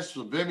podcasts,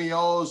 some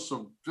Vimeos,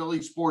 some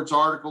Philly sports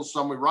articles,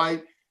 some we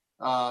write,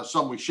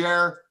 some we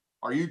share.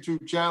 Our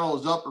YouTube channel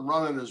is up and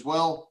running as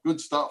well. Good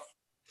stuff.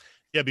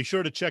 Yeah, be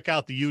sure to check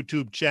out the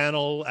YouTube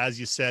channel. As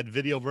you said,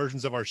 video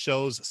versions of our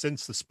shows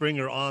since the spring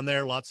are on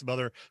there. Lots of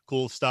other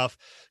cool stuff.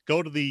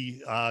 Go to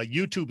the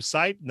YouTube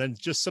site and then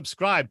just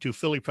subscribe to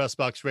Philly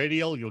Pressbox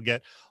Radio. You'll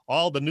get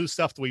all the new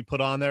stuff that we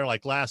put on there.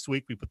 Like last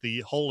week, we put the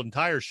whole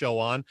entire show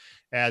on,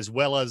 as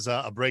well as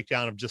a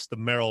breakdown of just the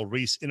Merrill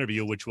Reese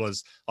interview, which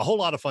was a whole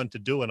lot of fun to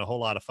do and a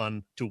whole lot of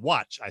fun to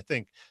watch. I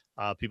think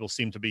people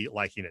seem to be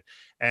liking it.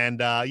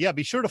 And yeah,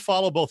 be sure to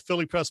follow both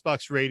Philly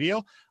Pressbox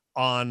Radio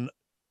on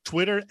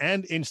Twitter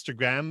and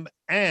Instagram,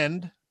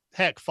 and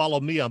heck, follow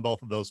me on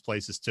both of those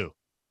places too.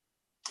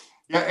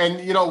 Yeah,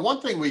 and you know,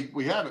 one thing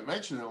we haven't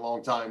mentioned in a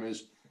long time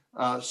is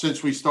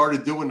since we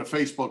started doing the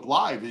Facebook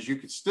Live, is you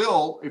could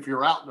still, if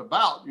you're out and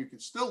about, you can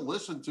still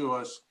listen to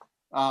us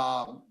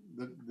on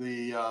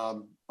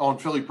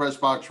Philly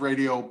Pressbox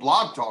Radio,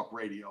 Blog Talk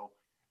Radio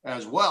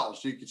as well.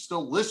 So you can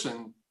still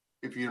listen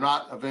if you're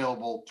not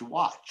available to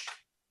watch.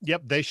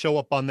 Yep, they show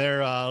up on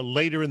there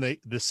later in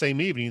the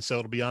same evening, so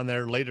it'll be on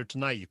there later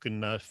tonight. You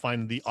can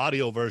find the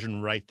audio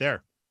version right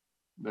there.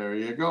 There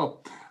you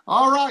go.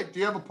 All right, do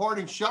you have a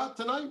parting shot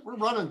tonight? We're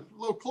running a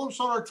little close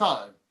on our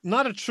time.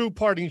 Not a true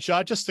parting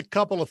shot, just a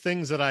couple of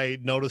things that I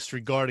noticed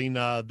regarding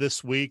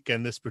this week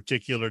and this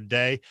particular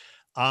day.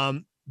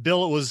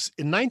 Bill, it was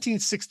in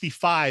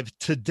 1965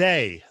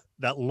 today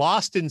that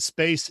Lost in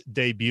Space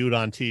debuted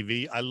on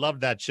TV. I loved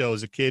that show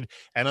as a kid.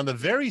 And on the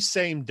very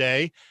same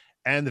day,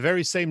 and the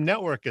very same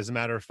network, as a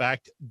matter of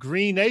fact,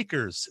 Green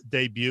Acres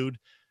debuted.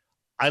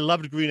 I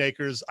loved Green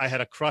Acres. I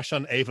had a crush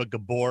on Ava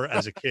Gabor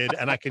as a kid,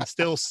 and I can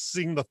still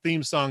sing the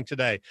theme song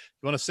today.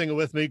 You want to sing it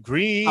with me?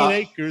 Green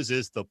Acres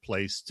is the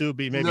place to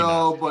be. Maybe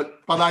no, not.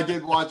 but I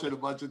did watch it a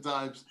bunch of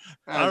times.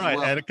 All right,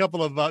 well. And a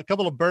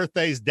couple of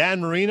birthdays.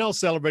 Dan Marino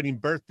celebrating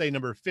birthday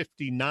number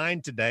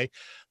 59 today.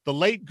 The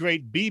late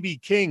great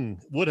B.B.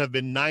 King would have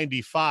been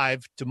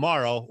 95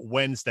 tomorrow,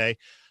 Wednesday.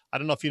 I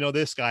don't know if you know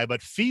this guy,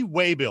 but Fee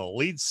Waybill,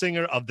 lead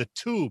singer of The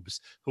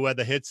Tubes, who had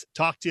the hits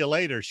Talk to You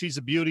Later, She's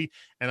a Beauty,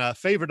 and a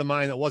favorite of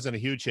mine that wasn't a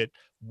huge hit,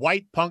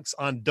 White Punks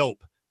on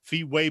Dope.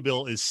 Fee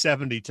Waybill is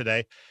 70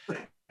 today.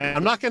 And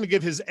I'm not going to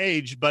give his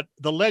age, but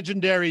the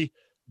legendary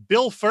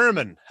Bill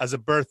Furman has a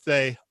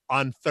birthday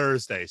on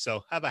Thursday.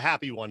 So have a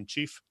happy one,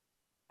 Chief.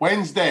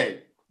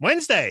 Wednesday.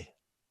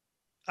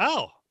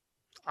 Oh,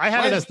 I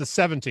had it as the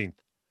 17th.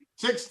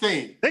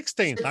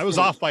 16th. I was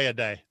off by a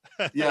day.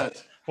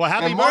 Yes. Well,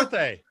 happy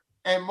birthday.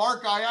 And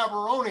Mark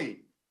Iavaroni,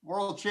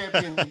 world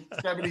champion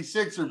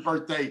 76er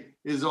birthday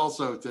is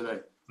also today.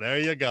 There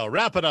you go.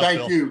 Wrap it up,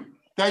 Thank Bill. you.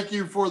 Thank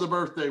you for the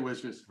birthday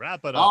wishes.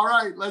 Wrap it up. All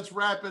right, let's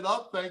wrap it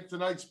up. Thank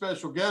tonight's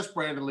special guests,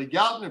 Brandon Lee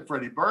Gowton and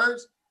Freddie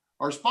Burns.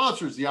 Our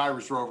sponsors, the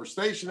Irish Rover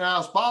Station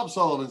House, Bob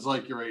Sullivan's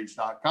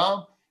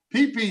LikeYourAge.com,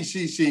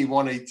 PPCC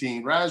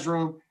 118 Raz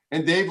Room,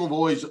 and Dave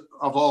Lavoie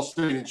of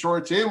Allstate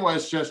Insurance in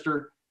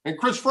Westchester, and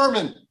Chris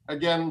Furman,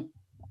 again,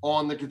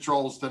 on the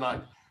controls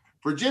tonight.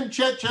 For Jim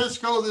Chet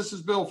Chesko, this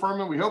is Bill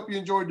Furman. We hope you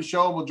enjoyed the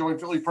show. We'll join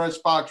Philly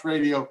Pressbox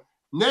Radio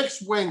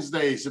next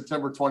Wednesday,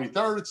 September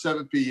 23rd at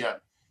 7 p.m.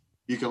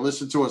 You can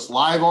listen to us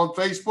live on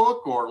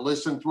Facebook or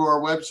listen through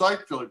our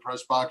website,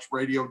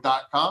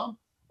 phillypressboxradio.com,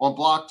 on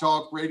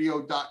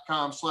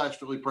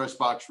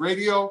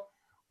blogtalkradio.com/phillypressboxradio,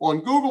 on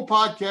Google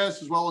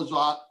Podcasts, as well as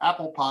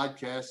Apple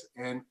Podcasts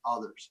and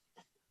others.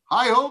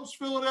 High hopes,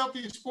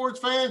 Philadelphia sports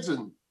fans,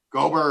 and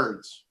go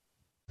Birds.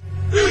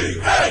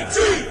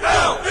 E-A-T-L-E-S,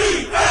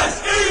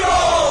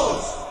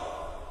 Eagles!